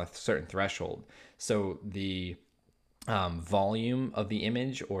based on a certain threshold. So the volume of the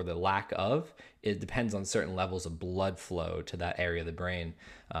image or the lack of, it depends on certain levels of blood flow to that area of the brain.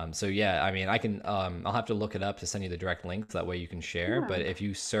 So yeah, I mean, I'll have to look it up to send you the direct link so that way you can share. Yeah. But if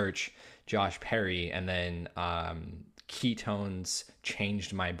you search Josh Perry and then ketones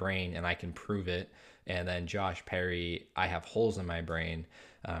changed my brain and I can prove it, and then Josh Perry, I have holes in my brain,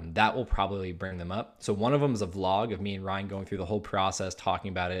 that will probably bring them up. So one of them is a vlog of me and Ryan going through the whole process, talking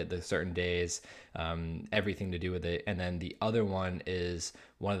about it, the certain days, everything to do with it. And then the other one is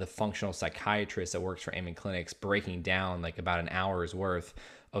one of the functional psychiatrists that works for Amen Clinics breaking down like about an hour's worth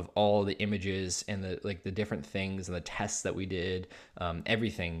of all the images and the different things and the tests that we did,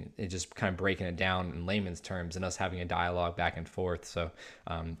 everything. It just kind of breaking it down in layman's terms and us having a dialogue back and forth. So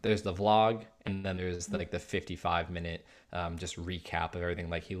there's the vlog, and then there's like the 55-minute just recap of everything.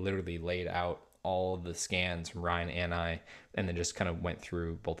 Like he literally laid out all of the scans from Ryan and I, and then just kind of went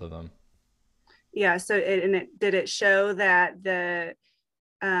through both of them. Yeah. So did it show that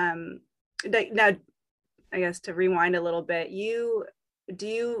now, I guess to rewind a little bit, do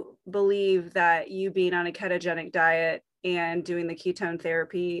you believe that you being on a ketogenic diet and doing the ketone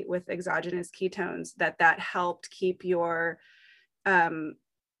therapy with exogenous ketones, that helped keep um,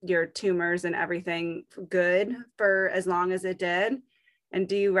 your tumors and everything good for as long as it did? And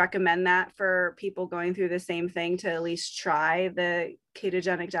do you recommend that for people going through the same thing to at least try the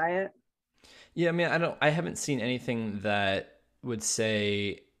ketogenic diet? Yeah, I mean, I haven't seen anything that would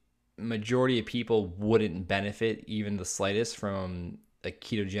say majority of people wouldn't benefit even the slightest from a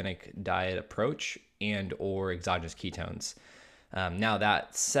ketogenic diet approach and or exogenous ketones. Now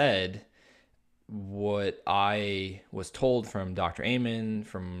that said, what I was told from Dr. Amen,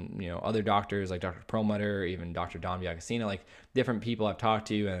 from other doctors like Dr. Perlmutter, even Dr. Don Biagacina, like different people I've talked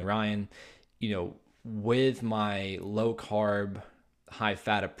to, and Ryan, with my low carb, high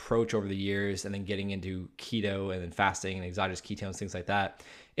fat approach over the years, and then getting into keto and then fasting and exogenous ketones, things like that,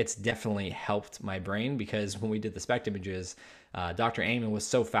 it's definitely helped my brain. Because when we did the SPECT images, Dr. Amen was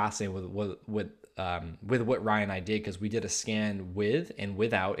so fascinated with what Ryan and I did, because we did a scan with and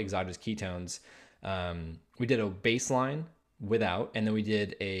without exogenous ketones. We did a baseline without, and then we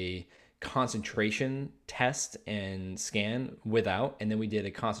did a concentration test and scan without, and then we did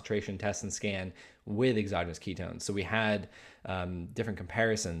a concentration test and scan with exogenous ketones. So we had different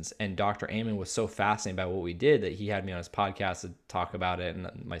comparisons, and Dr. Amen was so fascinated by what we did that he had me on his podcast to talk about it and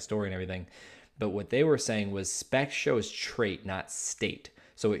my story and everything. But what they were saying was SPECT shows trait, not state.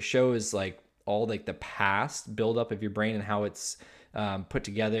 So it shows like all like the past buildup of your brain and how it's put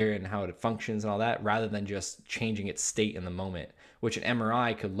together and how it functions and all that, rather than just changing its state in the moment, which an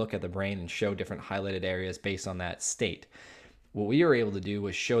MRI could look at the brain and show different highlighted areas based on that state. What we were able to do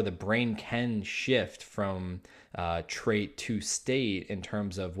was show the brain can shift from trait to state in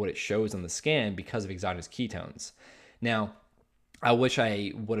terms of what it shows on the scan because of exogenous ketones. Now, I wish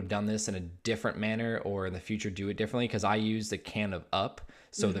I would have done this in a different manner, or in the future do it differently, because I used a can of up.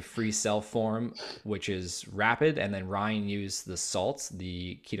 So the free cell form, which is rapid, and then Ryan used the salts,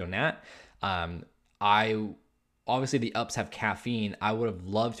 the keto nat. I obviously the ups have caffeine. I would have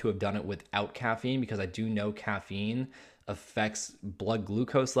loved to have done it without caffeine, because I do know caffeine affects blood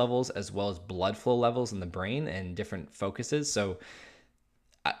glucose levels as well as blood flow levels in the brain and different focuses. So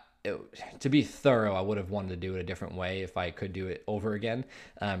to be thorough, I would have wanted to do it a different way if I could do it over again.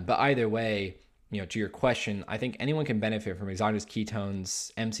 But either way, to your question, I think anyone can benefit from exogenous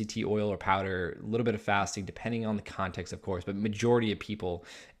ketones, MCT oil or powder, a little bit of fasting, depending on the context, of course, but majority of people,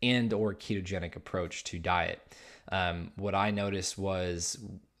 and or ketogenic approach to diet. What I noticed was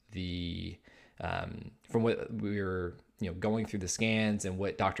from what we were going through the scans and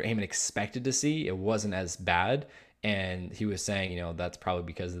what Dr. Amen expected to see, it wasn't as bad. And he was saying, that's probably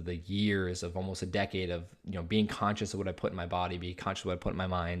because of the years of almost a decade of, being conscious of what I put in my body, being conscious of what I put in my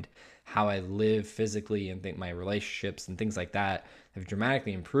mind, how I live physically, and think my relationships and things like that have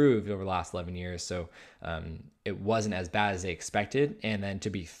dramatically improved over the last 11 years. So it wasn't as bad as they expected. And then to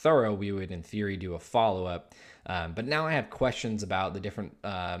be thorough, we would in theory do a follow-up. But now I have questions about the different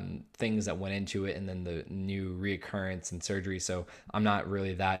things that went into it, and then the new reoccurrence and surgery. So I'm not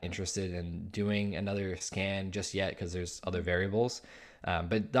really that interested in doing another scan just yet, because there's other variables.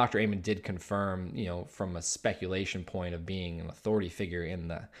 But Dr. Amen did confirm, from a speculation point of being an authority figure in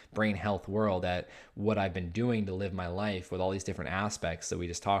the brain health world, that what I've been doing to live my life with all these different aspects that we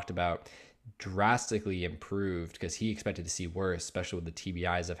just talked about drastically improved, because he expected to see worse, especially with the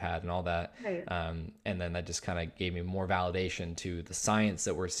TBIs I've had and all that. Right. And then that just kind of gave me more validation to the science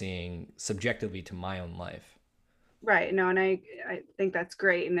that we're seeing subjectively to my own life. Right. No, and I think that's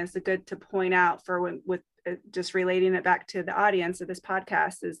great. And it's good to point out for when with just relating it back to the audience of this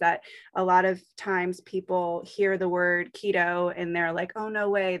podcast, is that a lot of times people hear the word keto and they're like, oh, no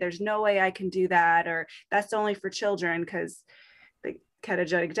way, there's no way I can do that, or that's only for children, because the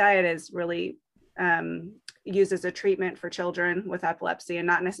ketogenic diet is really used as a treatment for children with epilepsy and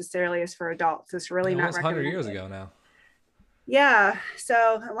not necessarily as for adults. It's really not almost 100 years recommended. ago now. Yeah,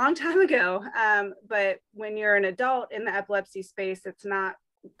 so a long time ago. But when you're an adult in the epilepsy space, it's not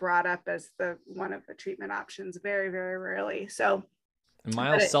brought up as one of the treatment options, very, very rarely. So And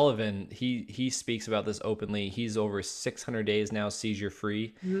Miles Sullivan, he speaks about this openly. He's over 600 days now seizure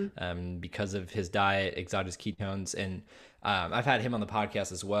free, because of his diet, exogenous ketones, and I've had him on the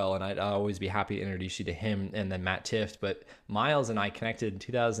podcast as well. And I'll always be happy to introduce you to him and then Matt Tift. But Miles and I connected in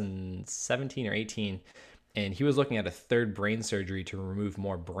 2017 or 18, and he was looking at a third brain surgery to remove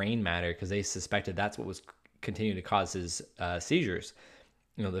more brain matter because they suspected that's what was continuing to cause his seizures.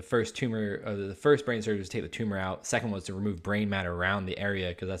 The first tumor, or the first brain surgery was to take the tumor out. Second was to remove brain matter around the area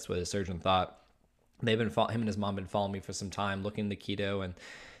because that's what the surgeon thought. Him and his mom been following me for some time, looking into keto, and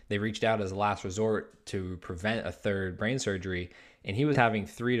they reached out as a last resort to prevent a third brain surgery. And he was having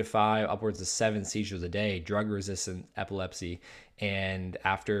 3 to 5, upwards of 7 seizures a day, drug-resistant epilepsy. And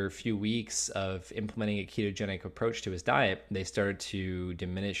after a few weeks of implementing a ketogenic approach to his diet, they started to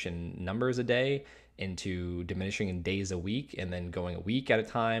diminish in numbers a day, into diminishing in days a week, and then going a week at a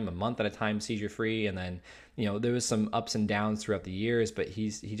time, a month at a time, seizure free. And then, there was some ups and downs throughout the years, but he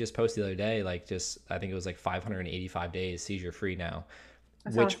just posted the other day, I think it was like 585 days seizure free now.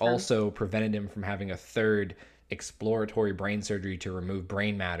 That's which awesome. Also prevented him from having a third exploratory brain surgery to remove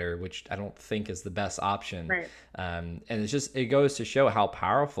brain matter, which I don't think is the best option. Right. And it goes to show how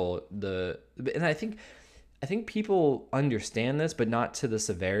powerful and I think people understand this, but not to the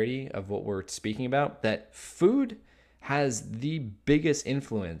severity of what we're speaking about, that food has the biggest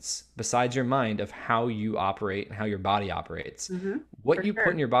influence besides your mind of how you operate and how your body operates. What you put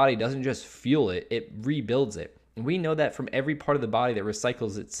in your body doesn't just fuel it, it rebuilds it. And we know that from every part of the body that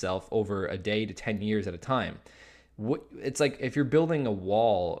recycles itself over a day to 10 years at a time. It's like if you're building a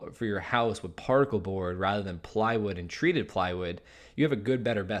wall for your house with particle board rather than plywood and treated plywood, you have a good,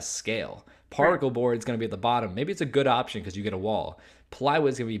 better, best scale. Particle board is going to be at the bottom. Maybe it's a good option because you get a wall.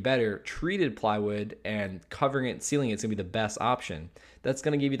 Plywood is going to be better. Treated plywood and covering it and sealing it is going to be the best option. That's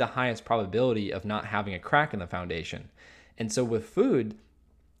going to give you the highest probability of not having a crack in the foundation. And so with food,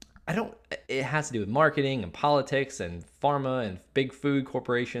 it has to do with marketing and politics and pharma and big food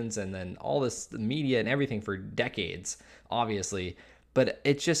corporations and then all this media and everything for decades, obviously. But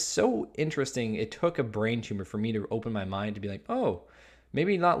it's just so interesting. It took a brain tumor for me to open my mind to be like, oh,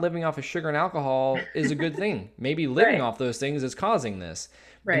 maybe not living off of sugar and alcohol is a good thing. Maybe living off those things is causing this.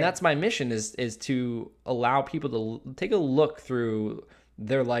 Right. And that's my mission is to allow people to take a look through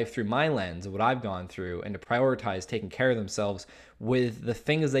their life through my lens of what I've gone through and to prioritize taking care of themselves with the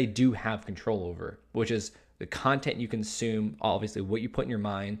things they do have control over, which is the content you consume, obviously what you put in your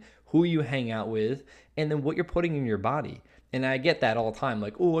mind, who you hang out with, and then what you're putting in your body. And I get that all the time,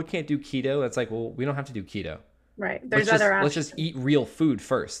 like, oh, I can't do keto. It's like, well, we don't have to do keto. Right. There's other options. Let's just eat real food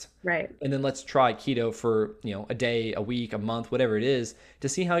first. Right. And then let's try keto for, a day, a week, a month, whatever it is, to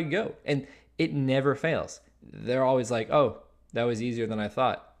see how you go. And it never fails. They're always like, oh, that was easier than I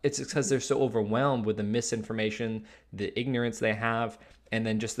thought. It's because they're so overwhelmed with the misinformation, the ignorance they have, and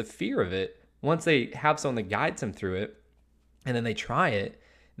then just the fear of it. Once they have someone that guides them through it, and then they try it,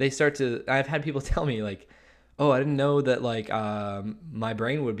 they start to, I've had people tell me like, oh, I didn't know that my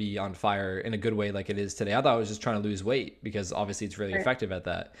brain would be on fire in a good way like it is today. I thought I was just trying to lose weight because obviously it's really effective at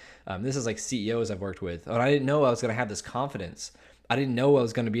that. This is like CEOs I've worked with. And I didn't know I was going to have this confidence. I didn't know I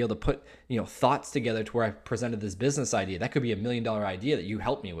was going to be able to put, thoughts together to where I presented this business idea. That could be $1 million idea that you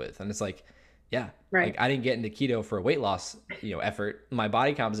helped me with. And it's like, yeah, like I didn't get into keto for a weight loss, effort. My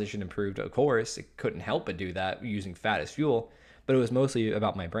body composition improved, of course. It couldn't help but do that using fat as fuel, but it was mostly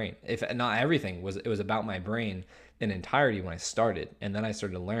about my brain. If not everything it was about my brain in entirety when I started. And then I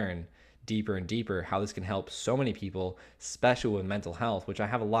started to learn deeper and deeper how this can help so many people, especially with mental health, which I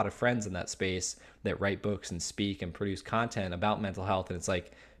have a lot of friends in that space that write books and speak and produce content about mental health. And it's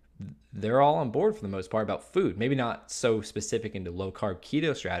like, they're all on board for the most part about food, maybe not so specific into low carb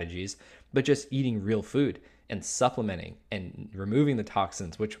keto strategies, but just eating real food and supplementing and removing the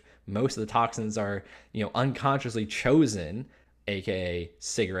toxins, which most of the toxins are, unconsciously chosen, AKA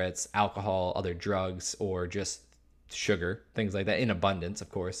cigarettes, alcohol, other drugs, or just sugar, things like that in abundance. Of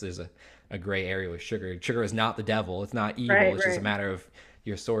course, there's a gray area with sugar. Sugar is not the devil. It's not evil. It's just a matter of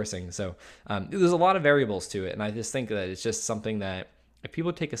your sourcing. So there's a lot of variables to it. And I just think that it's just something that if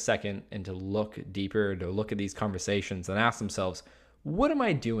people take a second and to look deeper, to look at these conversations and ask themselves, What am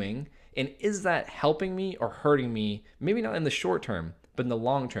I doing? And is that helping me or hurting me? Maybe not in the short term, but in the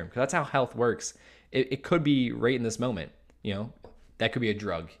long term, because that's how health works. It could be right in this moment, you know, that could be a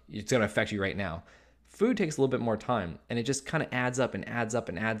drug. It's going to affect you right now. Food takes a little bit more time, and it just kind of adds up and adds up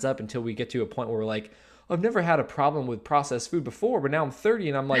and adds up until we get to a point where we're like, I've never had a problem with processed food before, but now I'm 30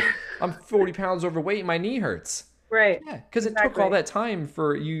 and I'm like, I'm 40 pounds overweight and my knee hurts. Right. Yeah, because it took all Exactly. that time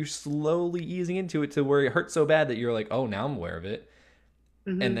for you slowly easing into it to where it hurt so bad that you're like, oh, now I'm aware of it.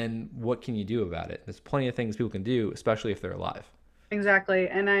 And Hmm. then what can you do about it? There's plenty of things people can do, especially if they're alive. Exactly.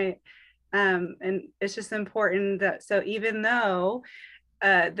 And it's just important that, so even though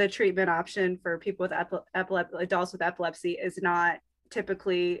the treatment option for people with adults with epilepsy is not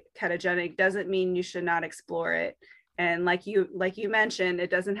typically ketogenic, doesn't mean you should not explore it. And like you mentioned, it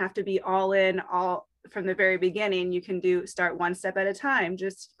doesn't have to be all in all from the very beginning. You can start one step at a time.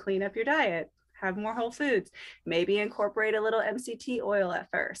 Just clean up your diet, have more whole foods, maybe incorporate a little MCT oil at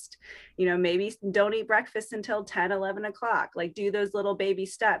first. Maybe don't eat breakfast until 10, 11 o'clock. Like, do those little baby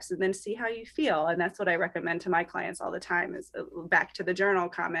steps and then see how you feel. And that's what I recommend to my clients all the time, is back to the journal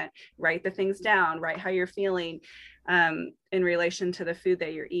comment, write the things down, write how you're feeling in relation to the food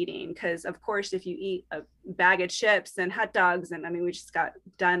that you're eating. Because of course, if you eat a bag of chips and hot dogs, and I mean, we just got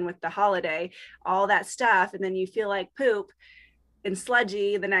done with the holiday, all that stuff, and then you feel like poop and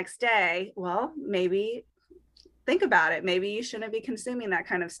sludgy the next day, well, maybe think about it. Maybe you shouldn't be consuming that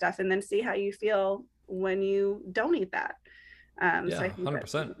kind of stuff, and then see how you feel when you don't eat that. So Yeah, I think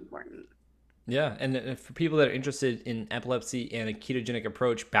that's 100%. really important. Yeah, and for people that are interested in epilepsy and a ketogenic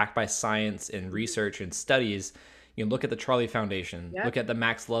approach backed by science and research and studies, you can look at the Charlie Foundation, Yep. look at the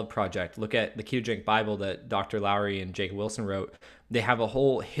Max Love Project, look at the Ketogenic Bible that Dr. Lowry and Jacob Wilson wrote. They have a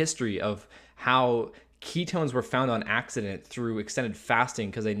whole history of how ketones were found on accident through extended fasting,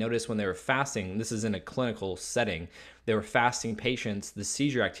 because they noticed when they were fasting, this is in a clinical setting, they were fasting patients, the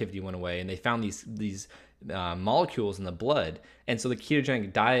seizure activity went away, and they found these molecules in the blood. And so the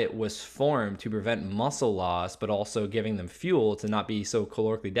ketogenic diet was formed to prevent muscle loss, but also giving them fuel to not be so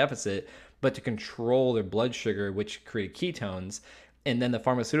calorically deficit, but to control their blood sugar, which created ketones. And then the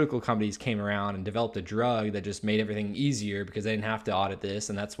pharmaceutical companies came around and developed a drug that just made everything easier because they didn't have to audit this.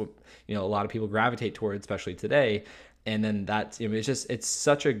 And that's what, a lot of people gravitate towards, especially today. And then that's, it's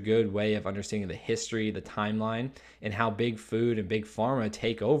such a good way of understanding the history, the timeline, and how big food and big pharma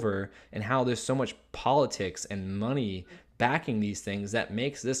take over, and how there's so much politics and money backing these things that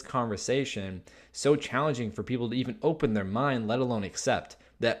makes this conversation so challenging for people to even open their mind, let alone accept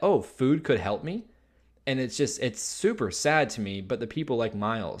that, oh, food could help me. And it's super sad to me. But the people like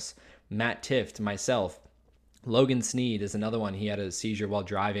Miles, Matt Tift, myself, Logan Sneed is another one. He had a seizure while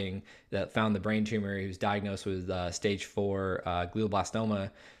driving that found the brain tumor. He was diagnosed with stage 4 glioblastoma.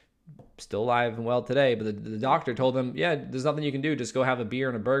 Still alive and well today, but the doctor told him, yeah, there's nothing you can do. Just go have a beer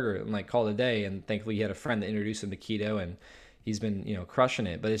and a burger and like call it a day. And thankfully, he had a friend that introduced him to keto, and he's been crushing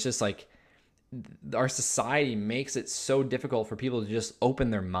it. But it's just like our society makes it so difficult for people to just open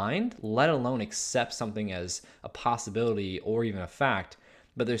their mind, let alone accept something as a possibility or even a fact.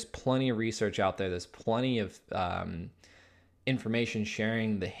 But there's plenty of research out there. There's plenty of information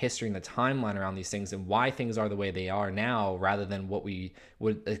sharing the history and the timeline around these things and why things are the way they are now rather than what we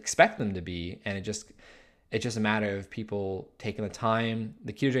would expect them to be. And it's just a matter of people taking the time.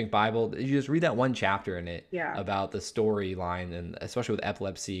 The Ketogenic Bible, you just read that one chapter in it Yeah. about the storyline, and especially with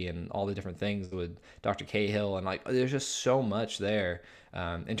epilepsy and all the different things with Dr. Cahill, and like there's just so much there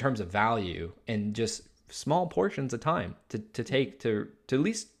in terms of value, and just small portions of time to take to at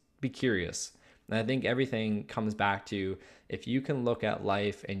least be curious. And I think everything comes back to, if you can look at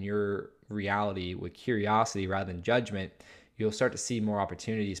life and your reality with curiosity rather than judgment, you'll start to see more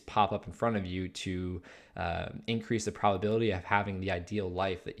opportunities pop up in front of you to increase the probability of having the ideal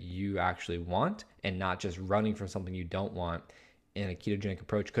life that you actually want, and not just running from something you don't want. And a ketogenic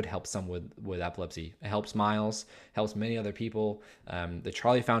approach could help some with epilepsy. It helps Miles, helps many other people. The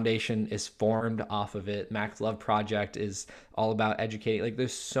Charlie Foundation is formed off of it. Max Love Project is all about educating. Like,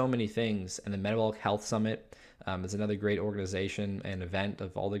 there's so many things. And the Metabolic Health Summit is another great organization and event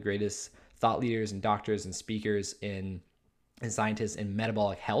of all the greatest thought leaders and doctors and speakers and scientists in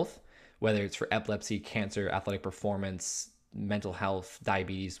metabolic health, whether it's for epilepsy, cancer, athletic performance, mental health,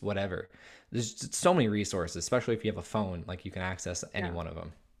 diabetes, whatever. There's just so many resources, especially if you have a phone, like you can access any Yeah. one of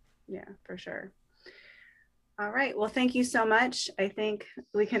them. Yeah, for sure. All right. Well, thank you so much. I think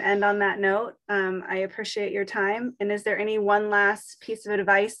we can end on that note. I appreciate your time. And is there any one last piece of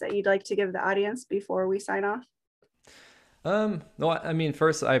advice that you'd like to give the audience before we sign off? Well, I mean,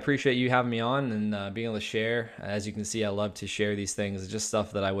 first, I appreciate you having me on and being able to share. As you can see, I love to share these things. It's just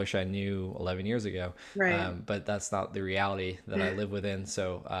stuff that I wish I knew 11 years ago. Right. But that's not the reality that I live within.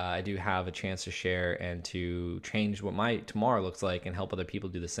 So I do have a chance to share and to change what my tomorrow looks like and help other people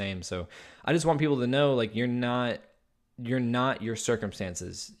do the same. So I just want people to know, like, you're not your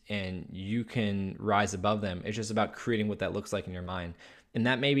circumstances, and you can rise above them. It's just about creating what that looks like in your mind. And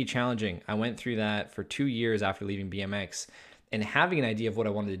that may be challenging. I went through that for 2 years after leaving BMX and having an idea of what I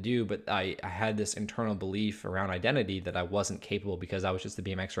wanted to do, but I had this internal belief around identity that I wasn't capable because I was just a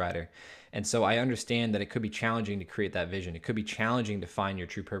BMX rider. And so I understand that it could be challenging to create that vision. It could be challenging to find your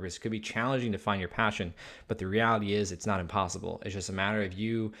true purpose. It could be challenging to find your passion. But the reality is, it's not impossible. It's just a matter of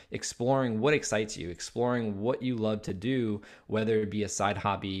you exploring what excites you, exploring what you love to do, whether it be a side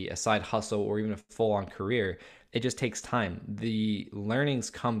hobby, a side hustle, or even a full on career. It just takes time. The learnings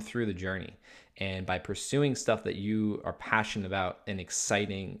come through the journey. And by pursuing stuff that you are passionate about and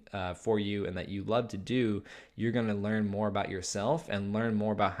exciting for you and that you love to do, you're going to learn more about yourself and learn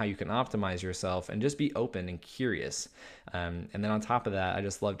more about how you can optimize yourself and just be open and curious. And then on top of that, I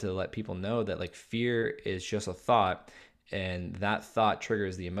just love to let people know that, like, fear is just a thought. And that thought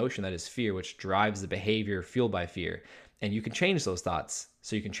triggers the emotion that is fear, which drives the behavior fueled by fear. And you can change those thoughts.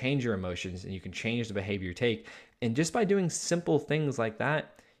 So you can change your emotions and you can change the behavior you take. And just by doing simple things like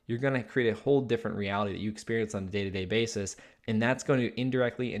that, you're going to create a whole different reality that you experience on a day-to-day basis. And that's going to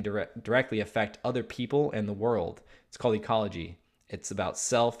indirectly and directly affect other people and the world. It's called ecology. It's about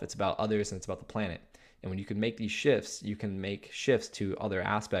self, it's about others, and it's about the planet. And when you can make these shifts, you can make shifts to other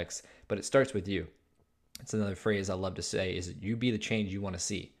aspects, but it starts with you. It's another phrase I love to say is, you be the change you want to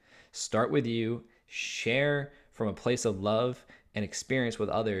see. Start with you, share from a place of love and experience with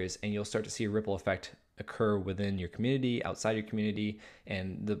others, and you'll start to see a ripple effect occur within your community, outside your community,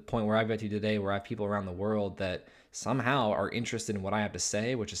 and the point where I've got to today, where I have people around the world that somehow are interested in what I have to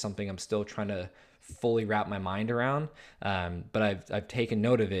say, which is something I'm still trying to fully wrap my mind around. But I've taken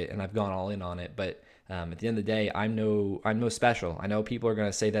note of it and I've gone all in on it. But at the end of the day, I'm no special. I know people are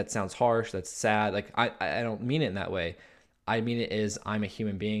gonna say that sounds harsh, that's sad. Like, I don't mean it in that way. I mean it is, I'm a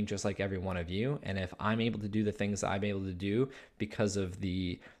human being just like every one of you. And if I'm able to do the things that I'm able to do because of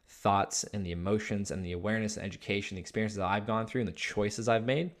the thoughts and the emotions and the awareness and education, the experiences that I've gone through and the choices I've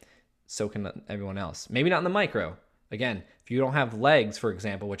made, so can everyone else. Maybe not in the micro. Again, if you don't have legs, for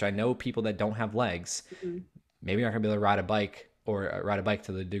example, which I know people that don't have legs, maybe you're not gonna be able to ride a bike or ride a bike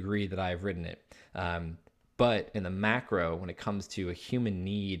to the degree that I've ridden it. But in the macro, when it comes to a human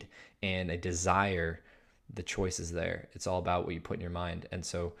need and a desire, the choice is there. It's all about what you put in your mind. And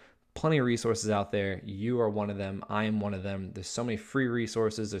so plenty of resources out there. You are one of them. I am one of them. There's so many free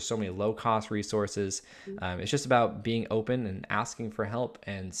resources. There's so many low cost resources. It's just about being open and asking for help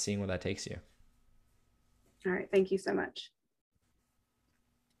and seeing where that takes you. All right. Thank you so much.